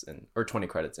 credits or 20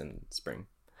 credits in spring.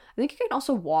 I think you can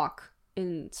also walk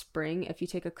in spring if you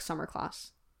take a summer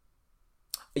class.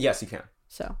 Yes, you can.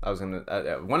 So I was gonna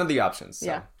one of the options.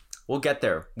 So. We'll get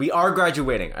there. We are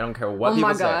graduating. I don't care what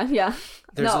people say. Oh my god, yeah.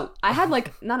 I had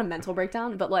like not a mental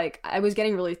breakdown, but like I was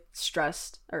getting really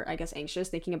stressed or I guess anxious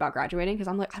thinking about graduating because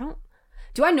I'm like,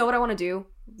 do I know what I want to do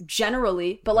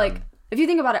generally? But like if you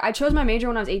think about it, I chose my major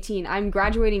when I was 18. I'm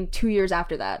graduating 2 years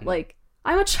after that. Like,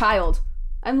 I'm a child.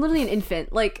 I'm literally an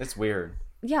infant. Like, it's weird.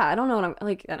 Yeah, I don't know what I'm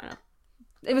like. I don't know.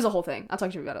 It was a whole thing. I'll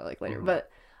talk to you about it like later.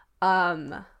 But,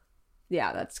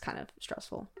 yeah, that's kind of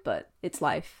stressful. But it's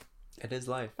life. It is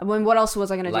life. I mean, what else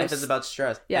was I gonna do? Life is about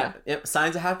stress. Yeah.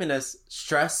 Signs of happiness.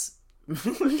 Stress.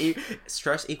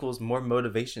 Stress equals more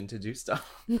motivation to do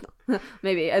stuff.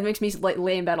 Maybe it makes me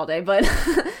lay in bed all day. But,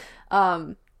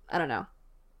 I don't know.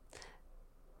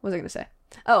 What was I going to say?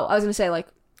 Oh, I was going to say, like,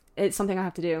 it's something I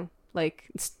have to do. Like,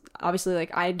 it's obviously,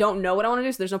 like, I don't know what I want to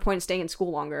do, so there's no point in staying in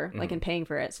school longer, like, and paying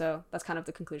for it. So that's kind of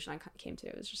the conclusion I came to.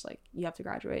 It's just, like, you have to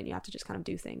graduate, and you have to just kind of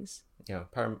do things. Yeah,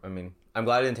 I mean, I'm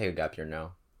glad I didn't take a gap year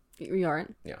now. You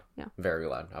aren't? Yeah. Very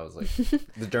glad. I was, like,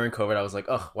 during COVID, I was like,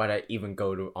 oh, why did I even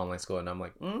go to online school? And I'm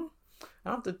like, I don't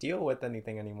have to deal with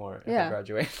anything anymore if I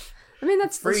graduate. I mean,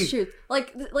 that's the truth.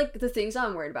 Like the things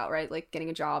I'm worried about, right? Like getting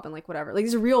a job and like whatever. Like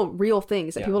these are real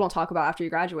things that people don't talk about after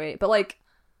you graduate. But like,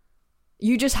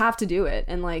 you just have to do it.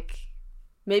 And like,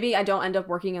 maybe I don't end up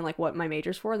working in like what my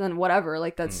major's for. Then whatever.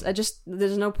 Like that's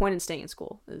there's no point in staying in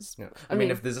school. I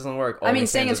mean, if this doesn't work,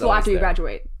 staying in school after you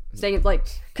graduate. Staying like,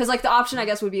 because like the option I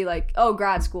guess would be like, oh,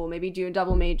 grad school, maybe do a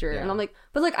double major. And I'm like,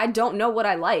 but like I don't know what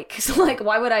I like. So like,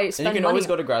 why would I spend money? And you can always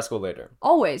go to grad school later.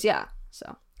 Always, yeah.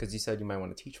 So. Because you said you might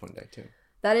want to teach one day too.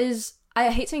 That is,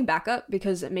 I hate saying backup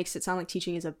because it makes it sound like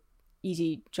teaching is a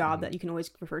easy job that you can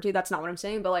always refer to. That's not what I'm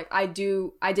saying. But like I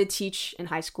did teach in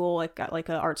high school, like at like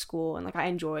an art school, and like I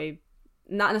enjoy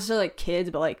not necessarily like kids,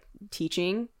 but like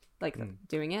teaching, like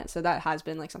doing it. So that has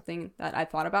been like something that I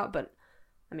thought about. But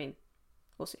I mean,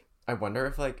 we'll see. I wonder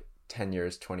if like 10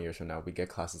 years, 20 years from now, we get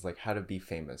classes like how to be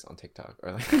famous on TikTok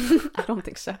or like... I don't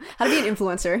think so. How to be an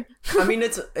influencer. I mean,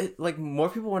 it's like more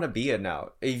people want to be it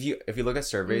now. If you look at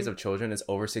surveys of children, it's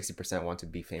over 60% want to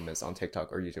be famous on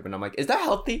TikTok or YouTube. And I'm like, is that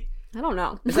healthy? I don't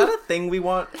know. Is that a thing we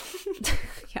want?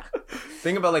 Yeah.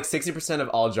 Think about like 60% of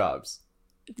all jobs.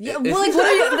 Yeah, well, like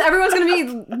literally everyone's gonna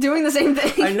be doing the same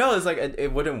thing. I know, it's like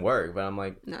it wouldn't work, but I'm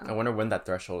like, no. I wonder when that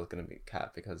threshold is gonna be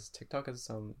capped because TikTok is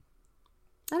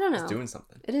I don't know. It's doing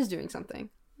something. It is doing something.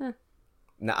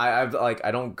 No,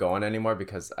 I don't go on anymore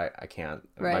because I can't.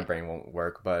 Right. My brain won't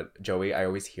work. But Joey, I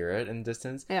always hear it in the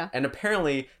distance. Yeah. And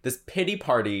apparently, this Pity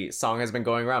Party song has been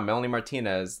going around. Melanie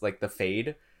Martinez, like the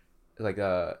Fade, like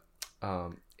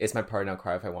it's my party now.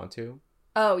 Cry if I want to.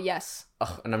 Oh yes.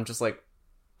 Ugh, and I'm just like,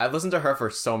 I've listened to her for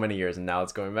so many years, and now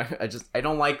it's going back. I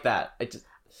don't like that.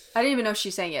 I didn't even know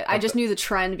she sang it. I just knew the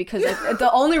trend because the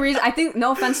only reason, I think,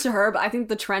 no offense to her, but I think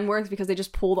the trend works because they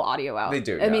just pull the audio out. They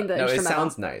do. I mean, it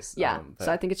sounds nice. Yeah.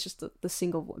 So I think it's just the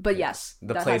single. But yes.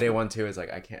 The Playday one too is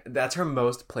like, I can't. That's her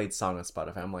most played song on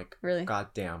Spotify. I'm like, really? God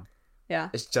damn. Yeah.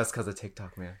 It's just because of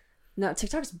TikTok, man. No,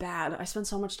 TikTok's bad. I spend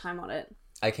so much time on it.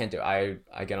 I can't do it.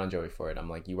 I get on Joey for it. I'm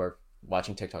like, you are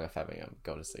watching TikTok at 5 a.m.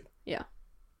 Go to sleep. Yeah.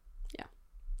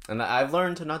 And I've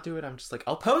learned to not do it. I'm just like,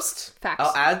 I'll post. Facts.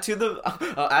 I'll add to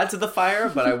the fire,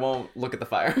 but I won't look at the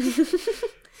fire.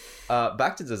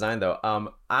 Back to design though.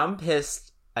 I'm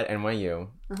pissed at NYU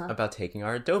about taking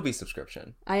our Adobe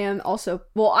subscription. I am also.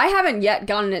 Well, I haven't yet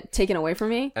gotten it taken away from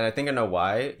me. And I think I know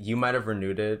why. You might have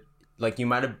renewed it. Like, you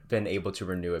might have been able to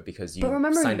renew it because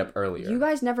you signed up earlier. You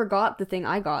guys never got the thing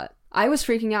I got. I was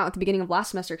freaking out at the beginning of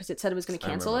last semester because it said it was going to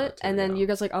cancel it. And then you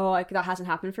guys like, oh, that hasn't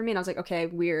happened for me. And I was like, okay,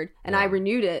 weird. And I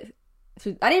renewed it.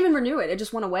 I didn't even renew it. It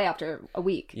just went away after a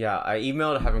week. Yeah, I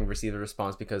emailed having received a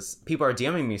response because people are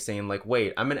DMing me saying like,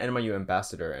 wait, I'm an NYU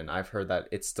ambassador and I've heard that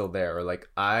it's still there. Or like,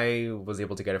 I was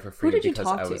able to get it for free because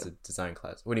I was a design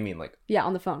class. What do you mean? Like, yeah,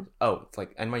 on the phone. Oh, it's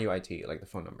like NYU IT, like the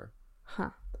phone number.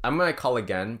 Huh. I'm going to call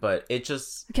again, but it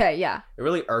just... Okay, yeah. It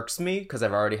really irks me because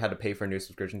I've already had to pay for a new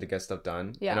subscription to get stuff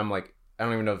done. Yeah. And I'm like, I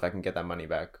don't even know if I can get that money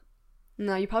back.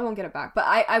 No, you probably won't get it back. But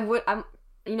I'm,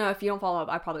 you know, if you don't follow up,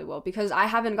 I probably will because I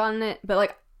haven't gotten it. But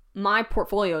like, my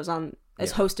portfolio is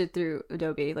hosted through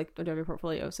Adobe, like Adobe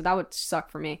Portfolio. So that would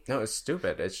suck for me. No, it's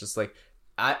stupid. It's just like,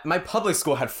 my public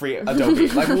school had free Adobe.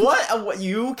 Like, what?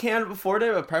 You can't afford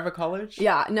it? A private college?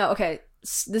 Yeah, no, okay.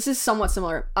 This is somewhat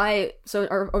similar.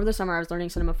 Over the summer I was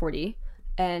learning Cinema 4D,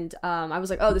 and I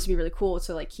was like, oh, this would be really cool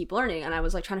to like keep learning, and I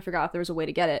was like trying to figure out if there was a way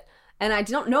to get it, and I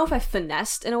don't know if I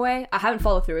finessed in a way. I haven't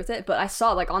followed through with it, but I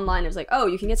saw like online it was like, oh,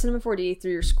 you can get Cinema 4D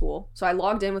through your school. So I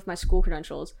logged in with my school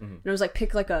credentials, and it was like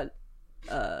pick like a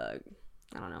I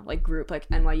don't know, like group, like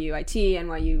NYU IT,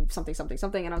 NYU something something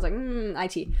something, and I was like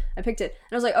IT. I picked it,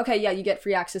 and I was like, okay, yeah, you get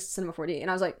free access to Cinema 4D, and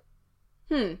I was like,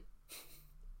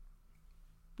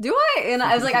 do I? And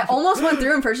I was like, I almost went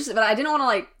through and purchased it, but I didn't want to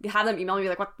like have them email me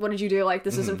like, what did you do? Like,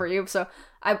 this isn't for you. So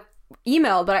I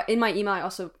emailed, but in my email I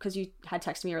also, because you had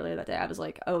texted me earlier that day, I was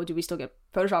like, oh, do we still get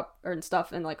Photoshop and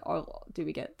stuff? And like, oh, do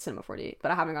we get Cinema 4D? But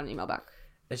I haven't gotten an email back.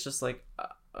 It's just like,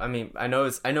 I mean, I know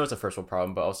it's a first world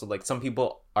problem, but also like some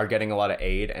people are getting a lot of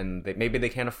aid and maybe they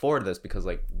can't afford this because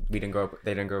like they didn't grow up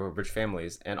with rich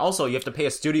families, and also you have to pay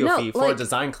a studio fee for a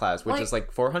design class, which is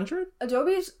like $400.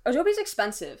 Adobe's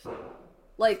expensive.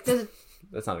 Like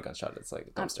that's not a gunshot. It's like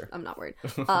a dumpster. I'm not worried.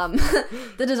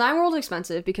 The design world is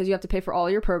expensive because you have to pay for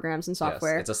all your programs and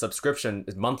software. Yes, it's a subscription.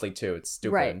 It's monthly too. It's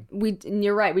stupid. Right.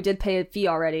 You're right. We did pay a fee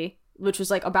already, which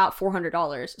was like about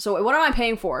 $400. So what am I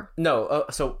paying for? No.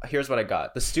 So here's what I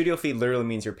got. The studio fee literally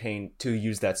means you're paying to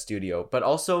use that studio, but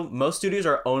also most studios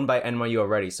are owned by NYU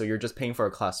already, so you're just paying for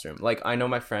a classroom. Like I know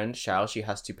my friend Xiao, she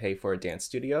has to pay for a dance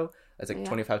studio. It's like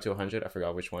 $25 to $100. I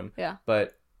forgot which one. Yeah.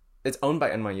 But it's owned by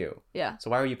NYU. Yeah.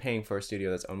 So why are you paying for a studio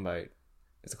that's owned by...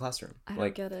 It's a classroom. I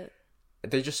don't get it.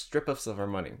 They just strip us of our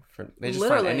money. They just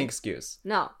Literally. find any excuse.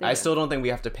 No. I still don't think we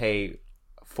have to pay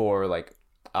for, like,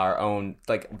 our own...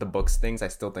 Like, the books things. I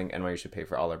still think NYU should pay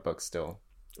for all our books still.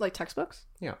 Like textbooks?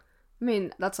 Yeah. I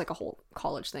mean, that's like a whole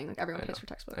college thing. Like, everyone pays for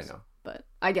textbooks. I know. But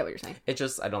I get what you're saying. I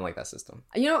don't like that system.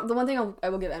 You know, the one thing I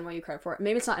will give NYU credit for,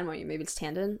 maybe it's not NYU, maybe it's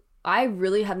Tandon. I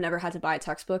really have never had to buy a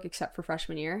textbook except for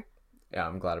freshman year. Yeah,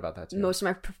 I'm glad about that too. Most of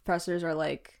my professors are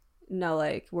like, no,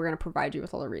 like, we're going to provide you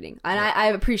with all the reading. And I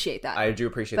appreciate that. I do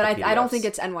appreciate that. But I don't think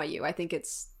it's NYU. I think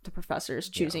it's the professors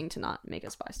choosing to not make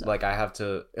us buy stuff. Like, I have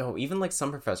to... Oh, even like some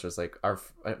professors, like our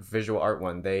visual art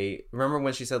one, they... Remember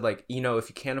when she said, like, you know, if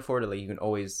you can't afford it, like, you can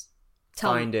always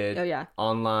find it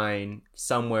online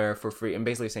somewhere for free. And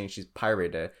basically saying she's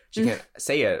pirated it. She can't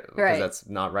say it because that's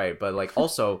not right. But, like,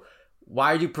 also...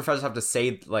 Why do professors have to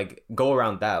say, like, go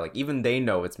around that? Like, even they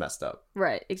know it's messed up.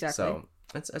 Right, exactly. So,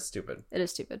 that's stupid. It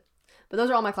is stupid. But those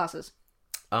are all my classes.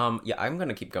 Yeah, I'm going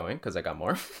to keep going because I got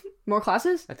more. More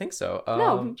classes? I think so.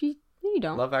 No, you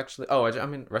don't. Love Actually. Oh, I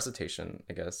mean, recitation,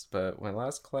 I guess. But my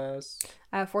last class...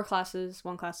 I have 4 classes,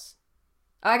 1 class.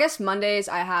 I guess Mondays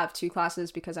I have 2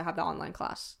 classes because I have the online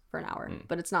class for an hour.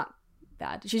 But it's not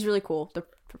bad. She's really cool, the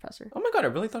professor. Oh my god, I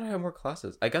really thought I had more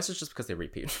classes. I guess it's just because they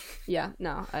repeat. Yeah,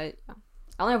 no, I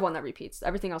only have 1 that repeats.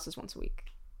 Everything else is once a week.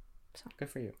 So good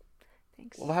for you.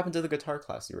 Thanks. Well, what happened to the guitar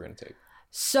class you were going to take?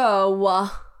 So,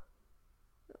 I'm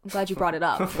glad you brought it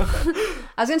up. I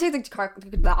was going to take the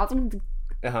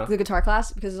guitar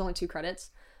class because there's only 2 credits.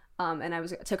 And I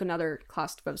took another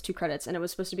class that was 2 credits, and it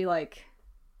was supposed to be like,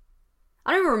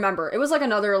 I don't even remember. It was like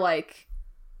another like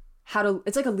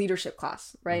it's like a leadership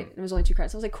class, right? It was only 2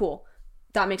 credits. I was like, cool.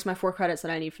 That makes my 4 credits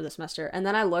that I need for the semester. And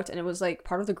then I looked and it was like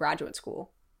part of the graduate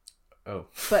school. Oh.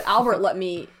 But Albert let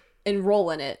me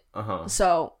enroll in it.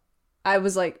 So I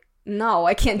was like, no,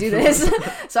 I can't do this.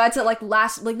 So I had to like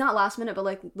not last minute, but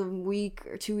like the week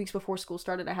or 2 weeks before school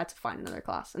started, I had to find another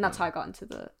class. And that's how I got into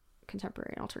the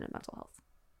contemporary and alternate mental health,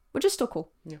 which is still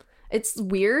cool. Yeah. It's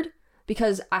weird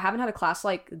because I haven't had a class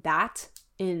like that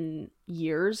in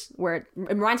years, where it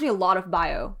reminds me a lot of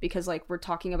bio, because like we're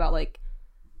talking about like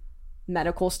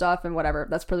medical stuff and whatever.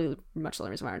 That's pretty much the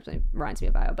only reason why it reminds me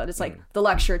of bio. But it's like the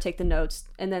lecture, take the notes,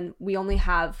 and then we only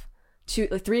have 3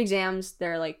 exams.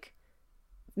 They're like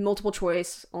multiple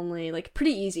choice only, like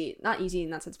pretty easy, not easy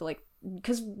in that sense, but like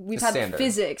because we've had standard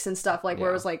physics and stuff like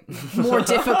where it was like more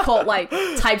difficult like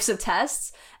types of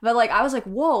tests. But like I was like,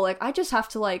 whoa, like I just have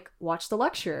to like watch the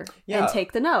lecture and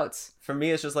take the notes. For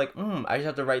me it's just like I just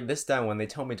have to write this down when they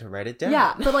tell me to write it down.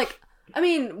 Yeah, but like I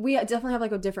mean, we definitely have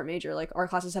like a different major. Like our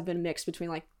classes have been mixed between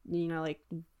like, you know, like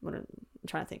what I'm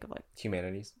trying to think of, like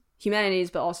humanities,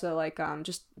 but also like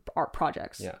just art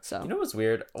projects. Yeah. So you know what's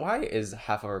weird? Why is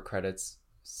half of our credits,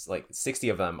 like 60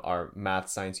 of them, are math,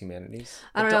 science, humanities?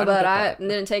 I don't know, but I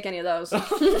didn't take any of those.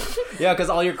 Yeah, because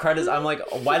all your credits, I'm like,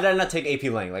 why did I not take AP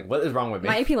Lang? Like, what is wrong with me?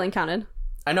 My AP Lang counted.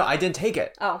 I know, I didn't take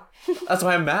it. Oh. That's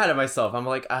why I'm mad at myself. I'm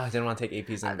like, I didn't want to take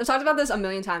APs. I've talked about this a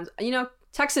million times. You know,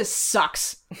 Texas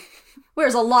sucks.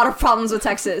 There's a lot of problems with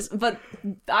Texas, but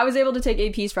I was able to take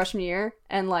APs freshman year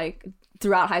and like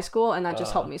throughout high school, and that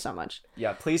just helped me so much.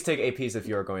 Yeah, please take APs if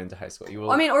you're going into high school. You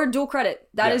will. I mean, or dual credit.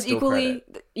 That is equally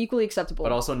acceptable.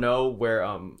 But also know where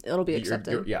it'll be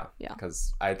accepted. Yeah,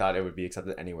 because I thought it would be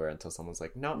accepted anywhere until someone's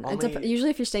like, no. Only... Usually,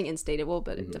 if you're staying in state, it will,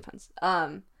 but it depends.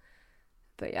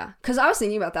 But yeah, because I was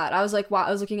thinking about that. I was like, wow.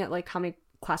 I was looking at like how many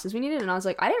classes we needed, and I was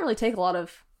like, I didn't really take a lot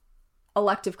of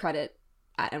elective credit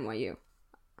at NYU.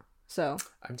 So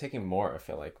I'm taking more, I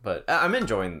feel like, but I'm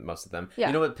enjoying most of them. Yeah.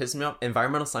 You know what pisses me off?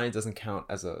 Environmental science doesn't count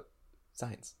as a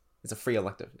science. It's a free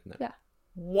elective in there. Yeah.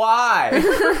 Why?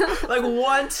 Like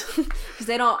what? Because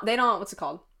they don't. What's it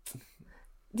called?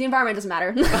 The environment doesn't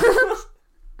matter.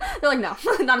 They're like, no,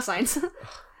 not a science.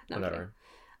 No, whatever.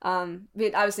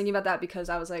 But I was thinking about that because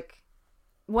I was like,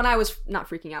 when I was not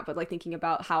freaking out, but like thinking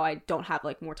about how I don't have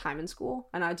like more time in school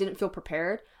and I didn't feel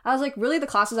prepared. I was like, really, the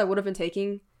classes I would have been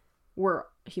taking were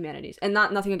humanities, and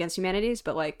nothing against humanities,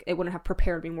 but like it wouldn't have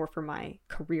prepared me more for my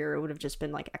career. It would have just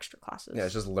been like extra classes. Yeah,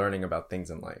 it's just learning about things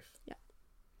in life. Yeah,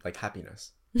 like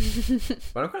happiness.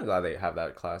 But I'm kind of glad they have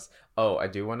that class. Oh, I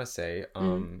do want to say, I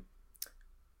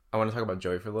want to talk about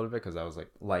Joey for a little bit because that was like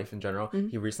life in general.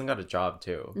 He recently got a job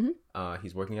too.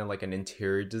 He's working on like an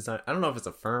interior design. I don't know if it's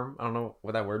a firm. I don't know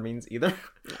what that word means either.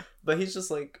 But he's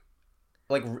just like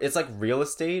it's like real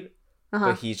estate.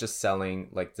 But he's just selling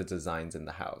like the designs in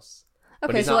the house.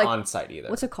 Okay, but he's so not on site either.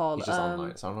 What's it called? He's just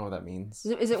online, so I don't know what that means.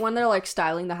 Is it when they're like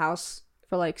styling the house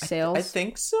for like sales? I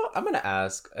think so. I'm gonna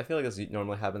ask. I feel like this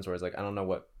normally happens where it's like I don't know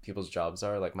what people's jobs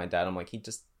are. Like my dad, I'm like he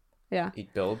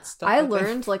builds stuff. I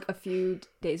learned like a few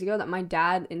days ago that my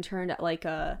dad interned at like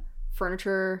a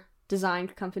furniture design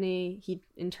company. He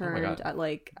interned at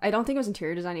like, I don't think it was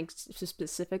interior designing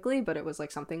specifically, but it was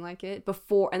like something like it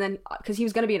before, and then because he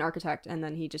was going to be an architect and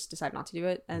then he just decided not to do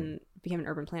it and became an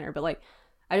urban planner. But like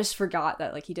I just forgot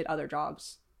that like he did other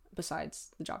jobs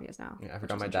besides the job he has now. Yeah, I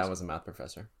forgot my dad was a math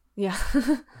professor. Yeah.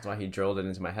 That's why he drilled it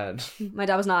into my head. My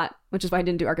dad was not, which is why I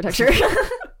didn't do architecture.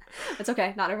 It's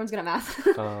okay, not everyone's good at math.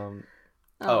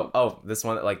 This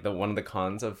one, like one of the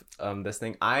cons of this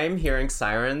thing, I'm hearing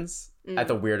sirens at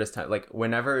the weirdest time. Like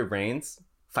whenever it rains,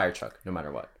 fire truck, no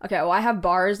matter what. Okay, well I have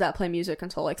bars that play music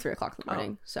until like 3 o'clock in the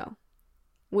morning. So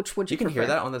which would you can prefer? Hear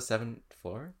that on the 7th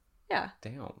floor? Yeah.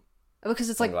 Damn. Because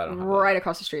it's like right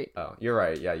across the street. Oh, you're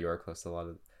right. Yeah, you are close to a lot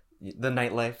of the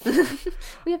nightlife.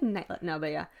 We have nightlife. No,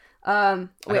 but yeah. I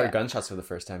heard gunshots for the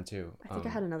first time too. I think I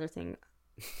had another thing.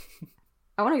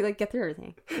 I want to like get through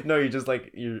everything. No, you just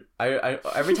like I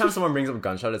every time someone brings up a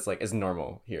gunshot, it's like it's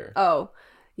normal here. Oh,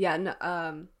 yeah. No,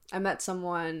 I met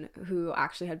someone who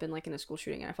actually had been like in a school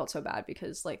shooting, and I felt so bad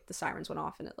because like the sirens went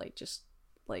off and it like just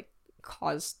like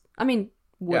caused. I mean,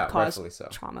 would cause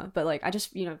trauma, but like I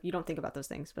just you don't think about those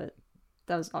things, but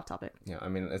that was off topic. Yeah, I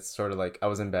mean it's sort of like I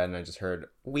was in bed and I just heard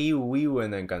wee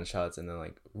and then gunshots and then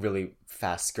like really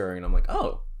fast scurrying, and I'm like,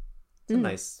 oh, it's a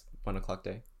nice 1 o'clock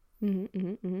day.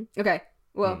 Okay.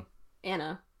 Well,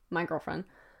 Anna, my girlfriend,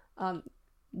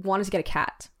 wanted to get a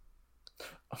cat.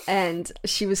 And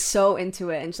she was so into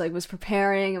it, and she like was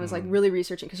preparing and was like really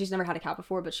researching because she's never had a cat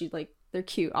before, but she's like, they're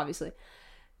cute, obviously.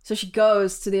 So she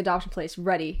goes to the adoption place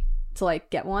ready to like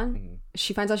get one.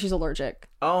 She finds out she's allergic.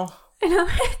 Oh.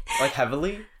 Like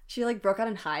heavily? she like broke out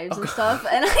in hives and stuff,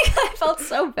 and I felt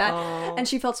so bad, Aww. and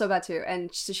she felt so bad too.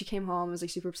 And so she came home, was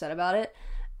like super upset about it,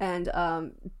 and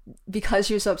because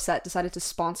she was so upset, decided to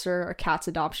sponsor a cat's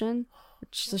adoption.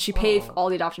 So she paid all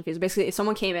the adoption fees. Basically, if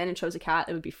someone came in and chose a cat,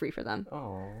 it would be free for them.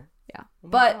 Oh. Yeah. Oh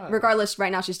but God. regardless,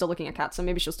 right now she's still looking at cats, so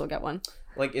maybe she'll still get one.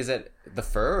 Like, is it the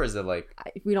fur or is it like...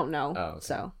 We don't know. Oh, okay.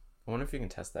 So I wonder if you can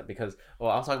test that because,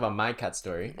 well, I'll talk about my cat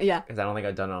story. Yeah. Because I don't think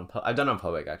I've done it on I've done it on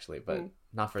public actually, but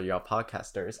not for y'all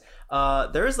podcasters.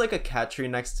 There's like a cat tree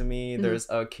next to me. There's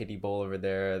a kitty bowl over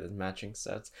there. There's matching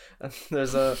sets.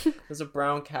 There's a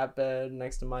brown cat bed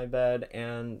next to my bed,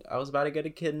 and I was about to get a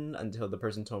kitten until the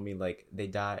person told me like they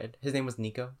died. His name was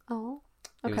Nico. Oh.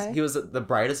 Okay. He was the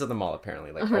brightest of them all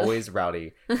apparently. Like always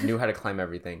rowdy, knew how to climb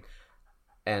everything,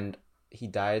 and he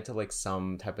died to like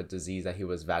some type of disease that he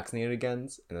was vaccinated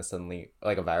against, and then suddenly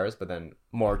like a virus, but then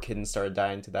more kittens started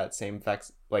dying to that same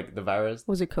like the virus.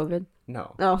 Was it COVID?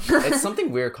 No. Oh. It's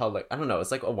something weird called like, I don't know,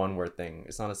 it's like a one word thing.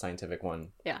 It's not a scientific one.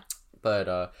 Yeah.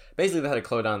 But basically they had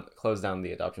to close down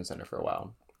the adoption center for a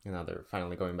while. And now they're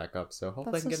finally going back up. So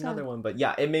hopefully I can get another one. But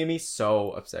yeah, it made me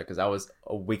so upset because I was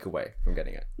a week away from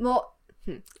getting it. Well,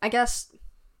 I guess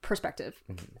perspective.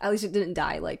 At least it didn't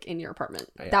die like in your apartment.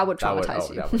 Yeah, that would traumatize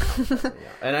you. That would traumatize me, yeah.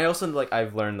 And I also like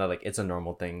I've learned that like it's a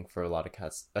normal thing for a lot of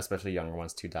cats, especially younger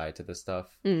ones, to die to this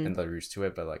stuff, and they're used to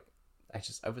it. But like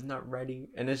I was not ready,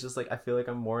 and it's just like I feel like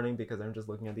I'm mourning because I'm just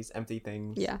looking at these empty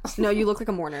things. Yeah. No, you look like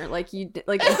a mourner. Like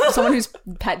like someone whose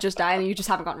pet just died and you just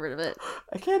haven't gotten rid of it.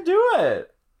 I can't do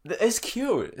it. It's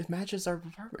cute. It matches our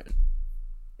apartment.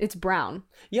 It's brown.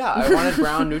 Yeah, I wanted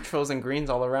brown, neutrals, and greens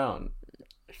all around.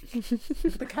 Look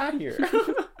at the cat here.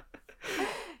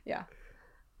 Yeah.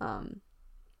 I'm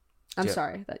Yeah.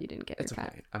 sorry that you didn't get It's your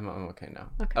cat. okay. I'm okay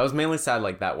now. Okay. I was mainly sad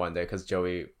like that one day because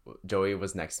Joey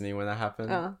was next to me when that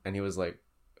happened, and he was like,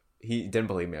 he didn't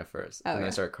believe me at first, and then I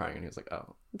yeah. started crying, and he was like,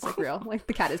 "Oh, It's like real. Like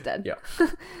the cat is dead. yeah."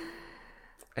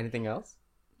 Anything else?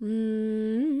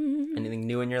 Anything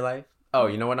new in your life? Oh,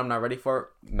 you know what I'm not ready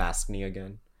for? Maskne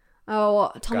again.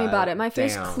 Oh, tell me God about it. My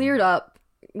face damn. cleared up.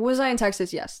 Was I in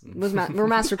Texas? Yes. We're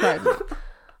MasterCard.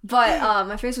 But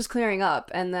my face was clearing up,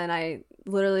 and then I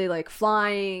literally like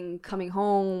flying, coming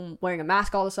home, wearing a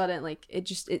mask all of a sudden. Like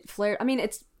it flared. I mean,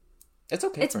 it's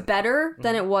okay. It's better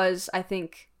than it was, I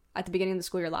think, at the beginning of the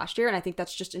school year last year, and I think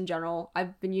that's just in general.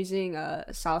 I've been using a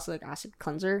salicylic acid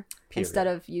cleanser instead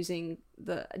of using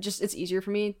it's easier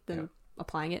for me than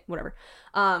applying it, whatever.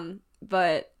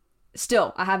 But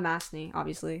still, I have Maskne,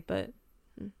 obviously, but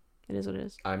it is what it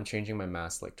is. I'm changing my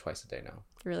mask like twice a day now,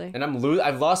 Really? and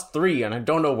I've lost 3, and I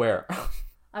don't know where.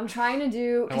 I'm trying to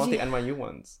do. I want the NYU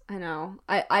ones. I know.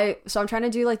 So I'm trying to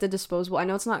do like the disposable. I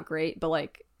know it's not great, but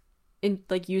like in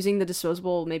like using the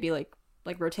disposable, maybe like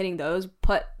rotating those.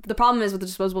 But the problem is with the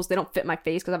disposables, they don't fit my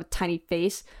face because I have a tiny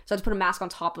face, so I have to put a mask on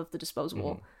top of the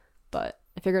disposable. But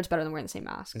I figure it's better than wearing the same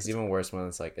mask. It's even worse when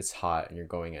it's like it's hot and you're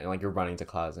going in and like you're running to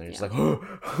class and you're just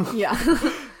like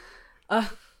Yeah.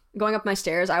 Going up my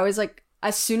stairs, I always like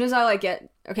as soon as I like get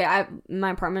in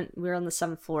my apartment, we're on the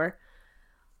 7th floor.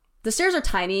 The stairs are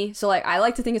tiny, so like I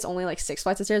like to think it's only like 6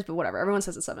 flights of stairs, but whatever. Everyone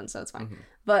says it's 7, so it's fine.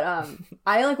 But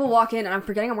I like will walk in and I'm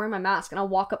forgetting I'm wearing my mask, and I'll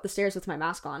walk up the stairs with my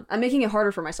mask on. I'm making it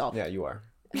harder for myself. Yeah, you are.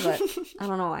 But I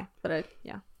don't know why. But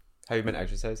Have you been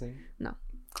exercising? No.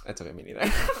 That's okay, me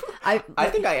neither. I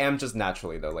think I am just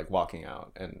naturally though, like walking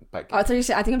out and biking. I thought you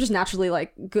said I think I'm just naturally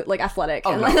like good, like athletic.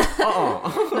 Oh, and, no.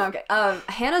 like, no, okay.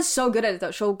 Hannah's so good at it though.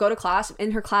 She'll go to class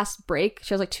in her class break.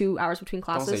 She has like 2 hours between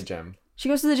classes. Don't say gym. She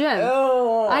goes to the gym.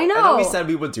 Oh, I know. I thought we said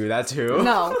we would do that too.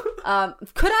 No.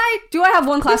 Could I? Do I have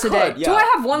one class a day? Yeah. Do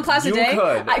I have one class a day?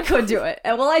 Could. I could do it.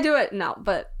 And will I do it? No.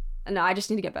 But no, I just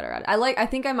need to get better at it. I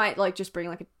think I might like just bring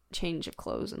like a change of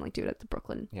clothes and like do it at the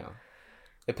Brooklyn. Yeah.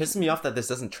 It pisses me off that this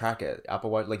doesn't track it.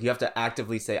 Apple Watch, like you have to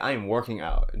actively say, I am working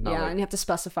out. Yeah, like, and you have to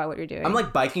specify what you're doing. I'm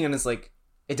like biking and it's like,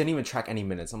 it didn't even track any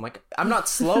minutes. I'm like, I'm not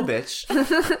slow, bitch.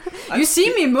 You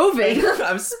see me moving.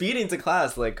 I'm speeding to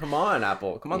class. Like, come on,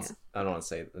 Apple. Come on. Yeah. I don't want to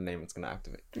say the name it's going to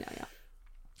activate. Yeah.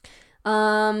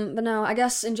 But no, I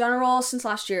guess in general, since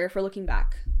last year, if we're looking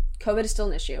back, COVID is still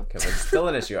an issue. Okay, but it's still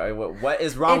an issue. What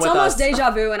is wrong with us? It's almost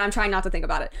deja vu, and I'm trying not to think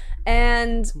about it.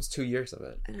 And It's almost 2 years of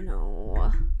it. I don't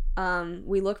know.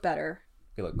 We look better.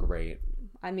 You look great.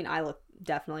 I mean, I look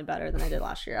definitely better than I did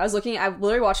last year. I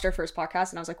literally watched our first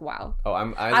podcast and I was like, wow. Oh,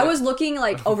 I was looking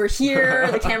like over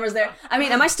here, the camera's there. I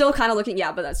mean, am I still kind of looking?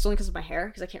 Yeah, but that's only because of my hair,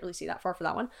 because I can't really see that far for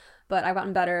that one. But I've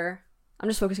gotten better. I'm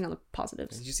just focusing on the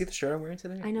positives. Did you see the shirt I'm wearing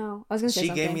today? I know. I was going to say She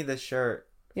something. gave me this shirt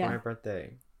for Yeah. my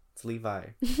birthday. It's Levi.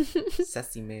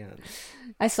 Sassy man.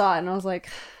 I saw it and I was like,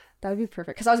 That would be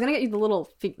perfect. Because I was gonna get you the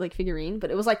little figurine, but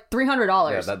it was like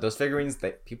 $300. Yeah, those figurines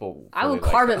that people. I will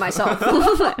carve it myself.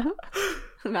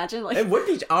 Imagine like it would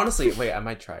be honestly. Wait, I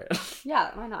might try it. Yeah,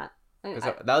 why not? Those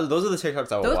are the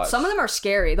TikToks I will watch. Some of them are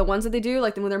scary. The ones that they do,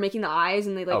 like when they're making the eyes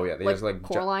and they like, they just like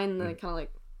Coraline and they kind of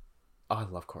like. Oh, I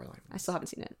love Coraline. I still haven't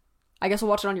seen it. I guess we'll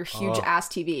watch it on your huge ass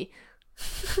TV.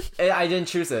 I didn't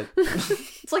choose it.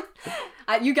 It's like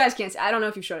you guys can't see. I don't know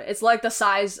if you showed it. It's like the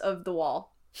size of the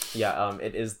wall. Yeah,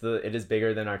 it is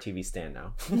bigger than our TV stand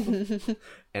now.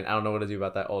 And I don't know what to do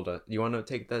about that. Olda, you want to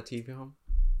take that TV home?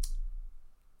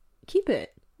 Keep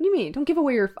it. What do you mean? Don't give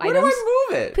away your items. Where do I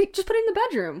move it? Just put it in the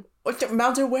bedroom.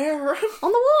 Mount it where?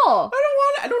 On the wall. I don't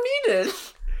want it. I don't need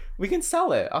it. We can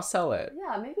sell it. I'll sell it.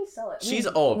 Yeah, maybe sell it. She's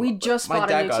old. We just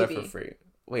bought a new TV. My dad got it for free.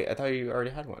 Wait, I thought you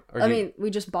already had one. I mean, we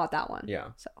just bought that one. Yeah.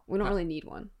 So we don't really need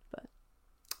one, but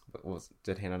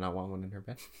did Hannah not want one in her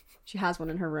bed? She has one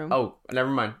in her room. Oh, never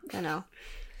mind. I know.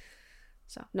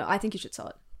 So no, I think you should sell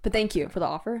it. But thank you for the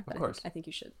offer. Of course. I think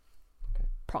you should okay.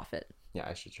 profit. Yeah,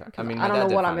 I should try. I mean, I don't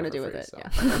know what I'm gonna do with it. So.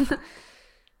 Yeah.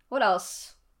 What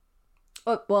else?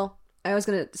 Oh well, I was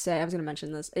gonna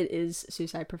mention this. It is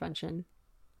Suicide Prevention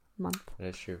Month. That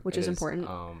is true. Which is important.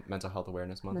 Mental Health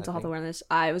Awareness Month. Mental health awareness.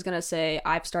 I was gonna say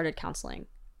I've started counseling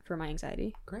for my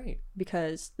anxiety. Great.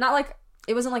 Because not like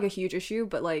it wasn't like a huge issue,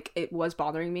 but like it was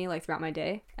bothering me like throughout my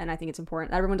day, and I think it's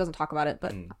important. Everyone doesn't talk about it,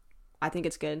 but I think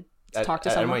it's good to talk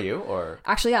to someone. At NYU or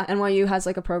actually, yeah, NYU has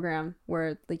like a program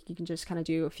where like you can just kind of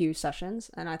do a few sessions,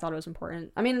 and I thought it was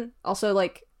important. I mean, also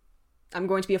like I'm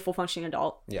going to be a full functioning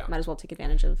adult. Yeah, might as well take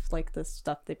advantage of like the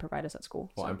stuff they provide us at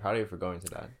school. Well, I'm proud of you for going to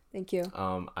that. Thank you.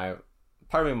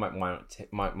 Part of me might want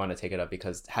to take it up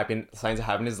because signs of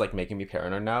happiness is like making me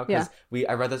paranoid now. Because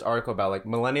I read this article about like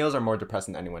millennials are more depressed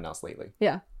than anyone else lately.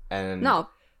 Yeah. And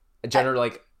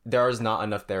like there is not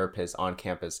enough therapists on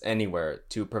campus anywhere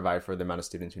to provide for the amount of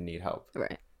students who need help.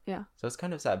 Right. Yeah. So it's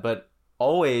kind of sad, but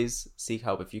always seek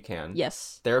help if you can.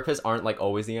 Yes. Therapists aren't like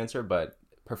always the answer, but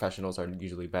professionals are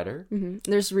usually better. Mm-hmm.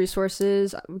 There's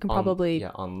resources. We can probably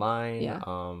online. Yeah.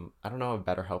 I don't know if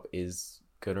BetterHelp is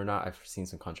good or not. I've seen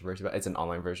some controversy about it. It's an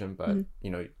online version, but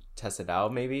test it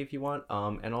out maybe if you want.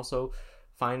 And also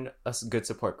find a good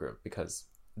support group, because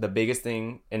the biggest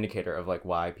indicator of like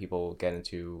why people get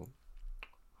into,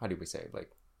 how do we say, like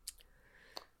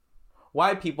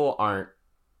why people aren't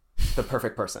the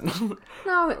perfect person.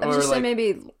 No, I'm just saying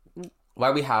maybe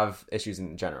why we have issues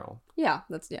in general. Yeah,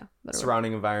 that's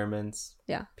surrounding environments.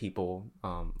 Yeah, people,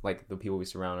 like the people we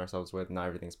surround ourselves with. Not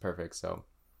everything's perfect, so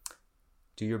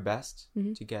do your best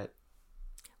to get.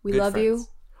 We love friends. you.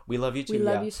 We love you too. We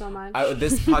love you so much.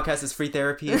 This podcast is free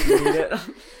therapy if you need it.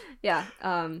 Yeah.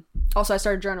 Also, I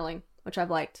started journaling, which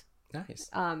I've liked. Nice.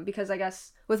 Because I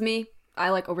guess with me, I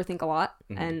like overthink a lot,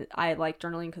 and I like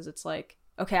journaling because it's like,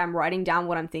 okay, I'm writing down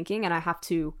what I'm thinking, and I have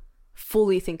to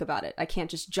fully think about it. I can't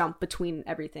just jump between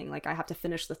everything. Like I have to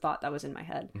finish the thought that was in my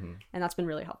head, and that's been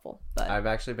really helpful. But I've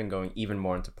actually been going even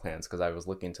more into plants because I was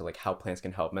looking into like how plants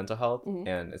can help mental health,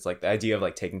 and it's like the idea of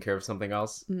like taking care of something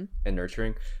else and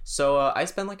nurturing. So I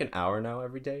spend like an hour now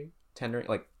every day tendering,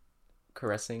 like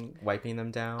caressing, wiping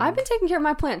them down. I've been taking care of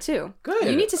my plant too. Good.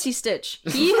 You need to see Stitch.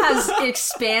 He has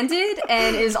expanded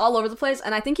and is all over the place,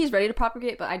 and I think he's ready to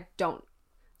propagate, but I don't.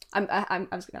 I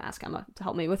was gonna ask Emma to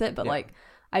help me with it, but like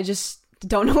I just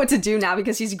don't know what to do now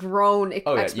because he's grown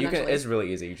exponentially. You can. It's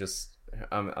really easy. You just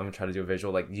I'm gonna try to do a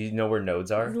visual. Like, you know where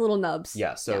nodes are? Little nubs.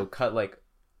 Yeah. So cut like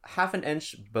half an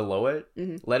inch below it.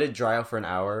 Let it dry out for an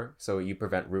hour so you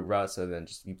prevent root rot. So then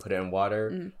just you put it in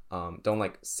water. Don't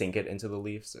like sink it into the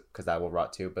leaves because that will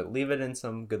rot too. But leave it in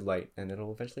some good light and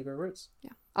it'll eventually grow roots. Yeah.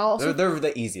 They're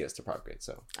the easiest to propagate.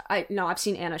 So I've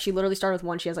seen Anna. She literally started with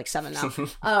one. She has like 7 now.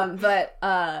 But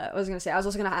I was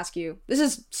also gonna ask you. This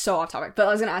is so off topic, but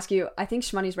I was gonna ask you. I think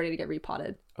Shmoney's ready to get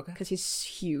repotted. Okay. Because he's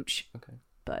huge. Okay.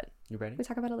 But you ready? We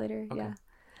talk about it later. Okay.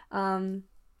 Yeah.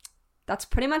 That's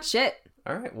pretty much it.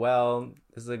 All right. Well,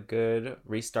 this is a good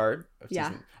restart of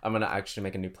season. I'm gonna actually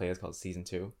make a new playlist called Season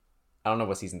 2. I don't know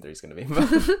what Season 3 is gonna be, but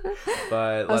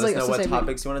let us know what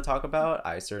topics you want to talk about.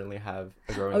 I certainly have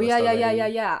a growing list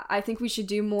already. Yeah. I think we should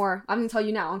do more. I'm gonna tell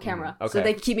you now on camera, okay. so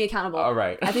they can keep me accountable. All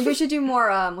right. I think we should do more.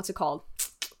 What's it called?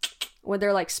 When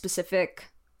they're like specific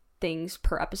things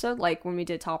per episode, like when we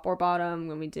did Top or Bottom,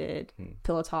 when we did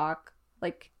Pillow Talk,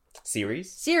 like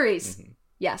series.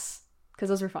 Yes, because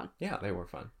those were fun. Yeah, they were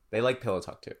fun. They like Pillow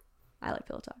Talk too. I like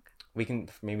Pillow Talk. We can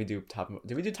maybe do top.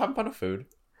 Did we do Top and Bottom food?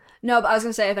 No, but I was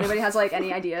gonna say if anybody has like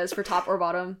any ideas for Top or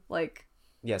Bottom, like.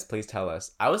 Yes, please tell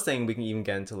us. I was saying we can even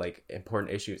get into like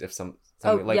important issues if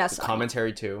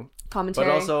commentary too. Commentary.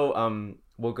 But also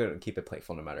we're gonna keep it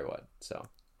playful no matter what. So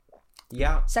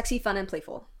yeah. Sexy, fun, and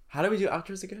playful. How do we do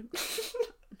outros again?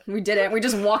 We didn't. We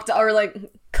just walked or like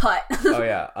cut. Oh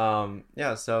yeah.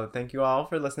 Yeah, so thank you all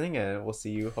for listening, and we'll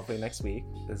see you hopefully next week.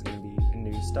 There's gonna be a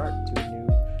new start to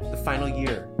the final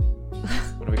year.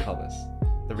 What do we call this?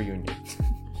 The reunion.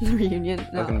 The reunion? No.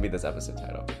 That's gonna be this episode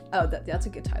title. Oh, that's a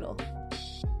good title.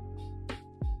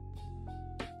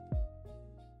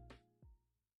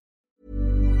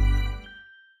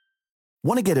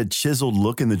 Want to get a chiseled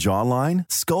look in the jawline?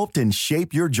 Sculpt and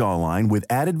shape your jawline with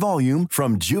added volume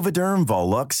from Juvederm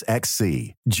Volux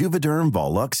XC. Juvederm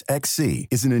Volux XC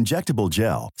is an injectable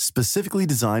gel specifically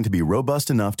designed to be robust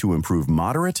enough to improve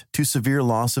moderate to severe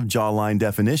loss of jawline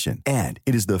definition. And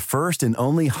it is the first and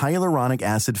only hyaluronic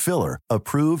acid filler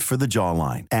approved for the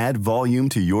jawline. Add volume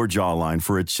to your jawline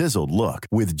for a chiseled look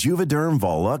with Juvederm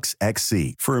Volux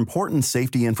XC. For important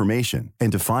safety information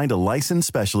and to find a licensed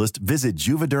specialist, visit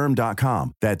Juvederm.com.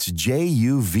 That's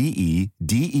Juvederm.com.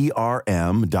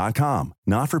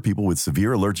 Not for people with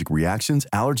severe allergic reactions,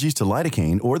 allergies to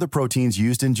lidocaine, or the proteins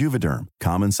used in Juvederm.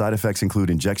 Common side effects include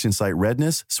injection site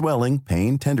redness, swelling,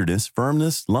 pain, tenderness,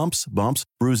 firmness, lumps, bumps,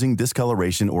 bruising,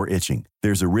 discoloration, or itching.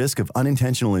 There's a risk of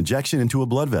unintentional injection into a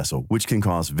blood vessel, which can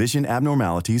cause vision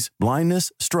abnormalities,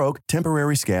 blindness, stroke,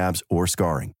 temporary scabs, or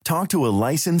scarring. Talk to a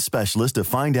licensed specialist to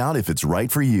find out if it's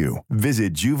right for you.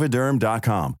 Visit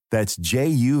Juvederm.com. That's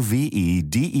Juvederm.com.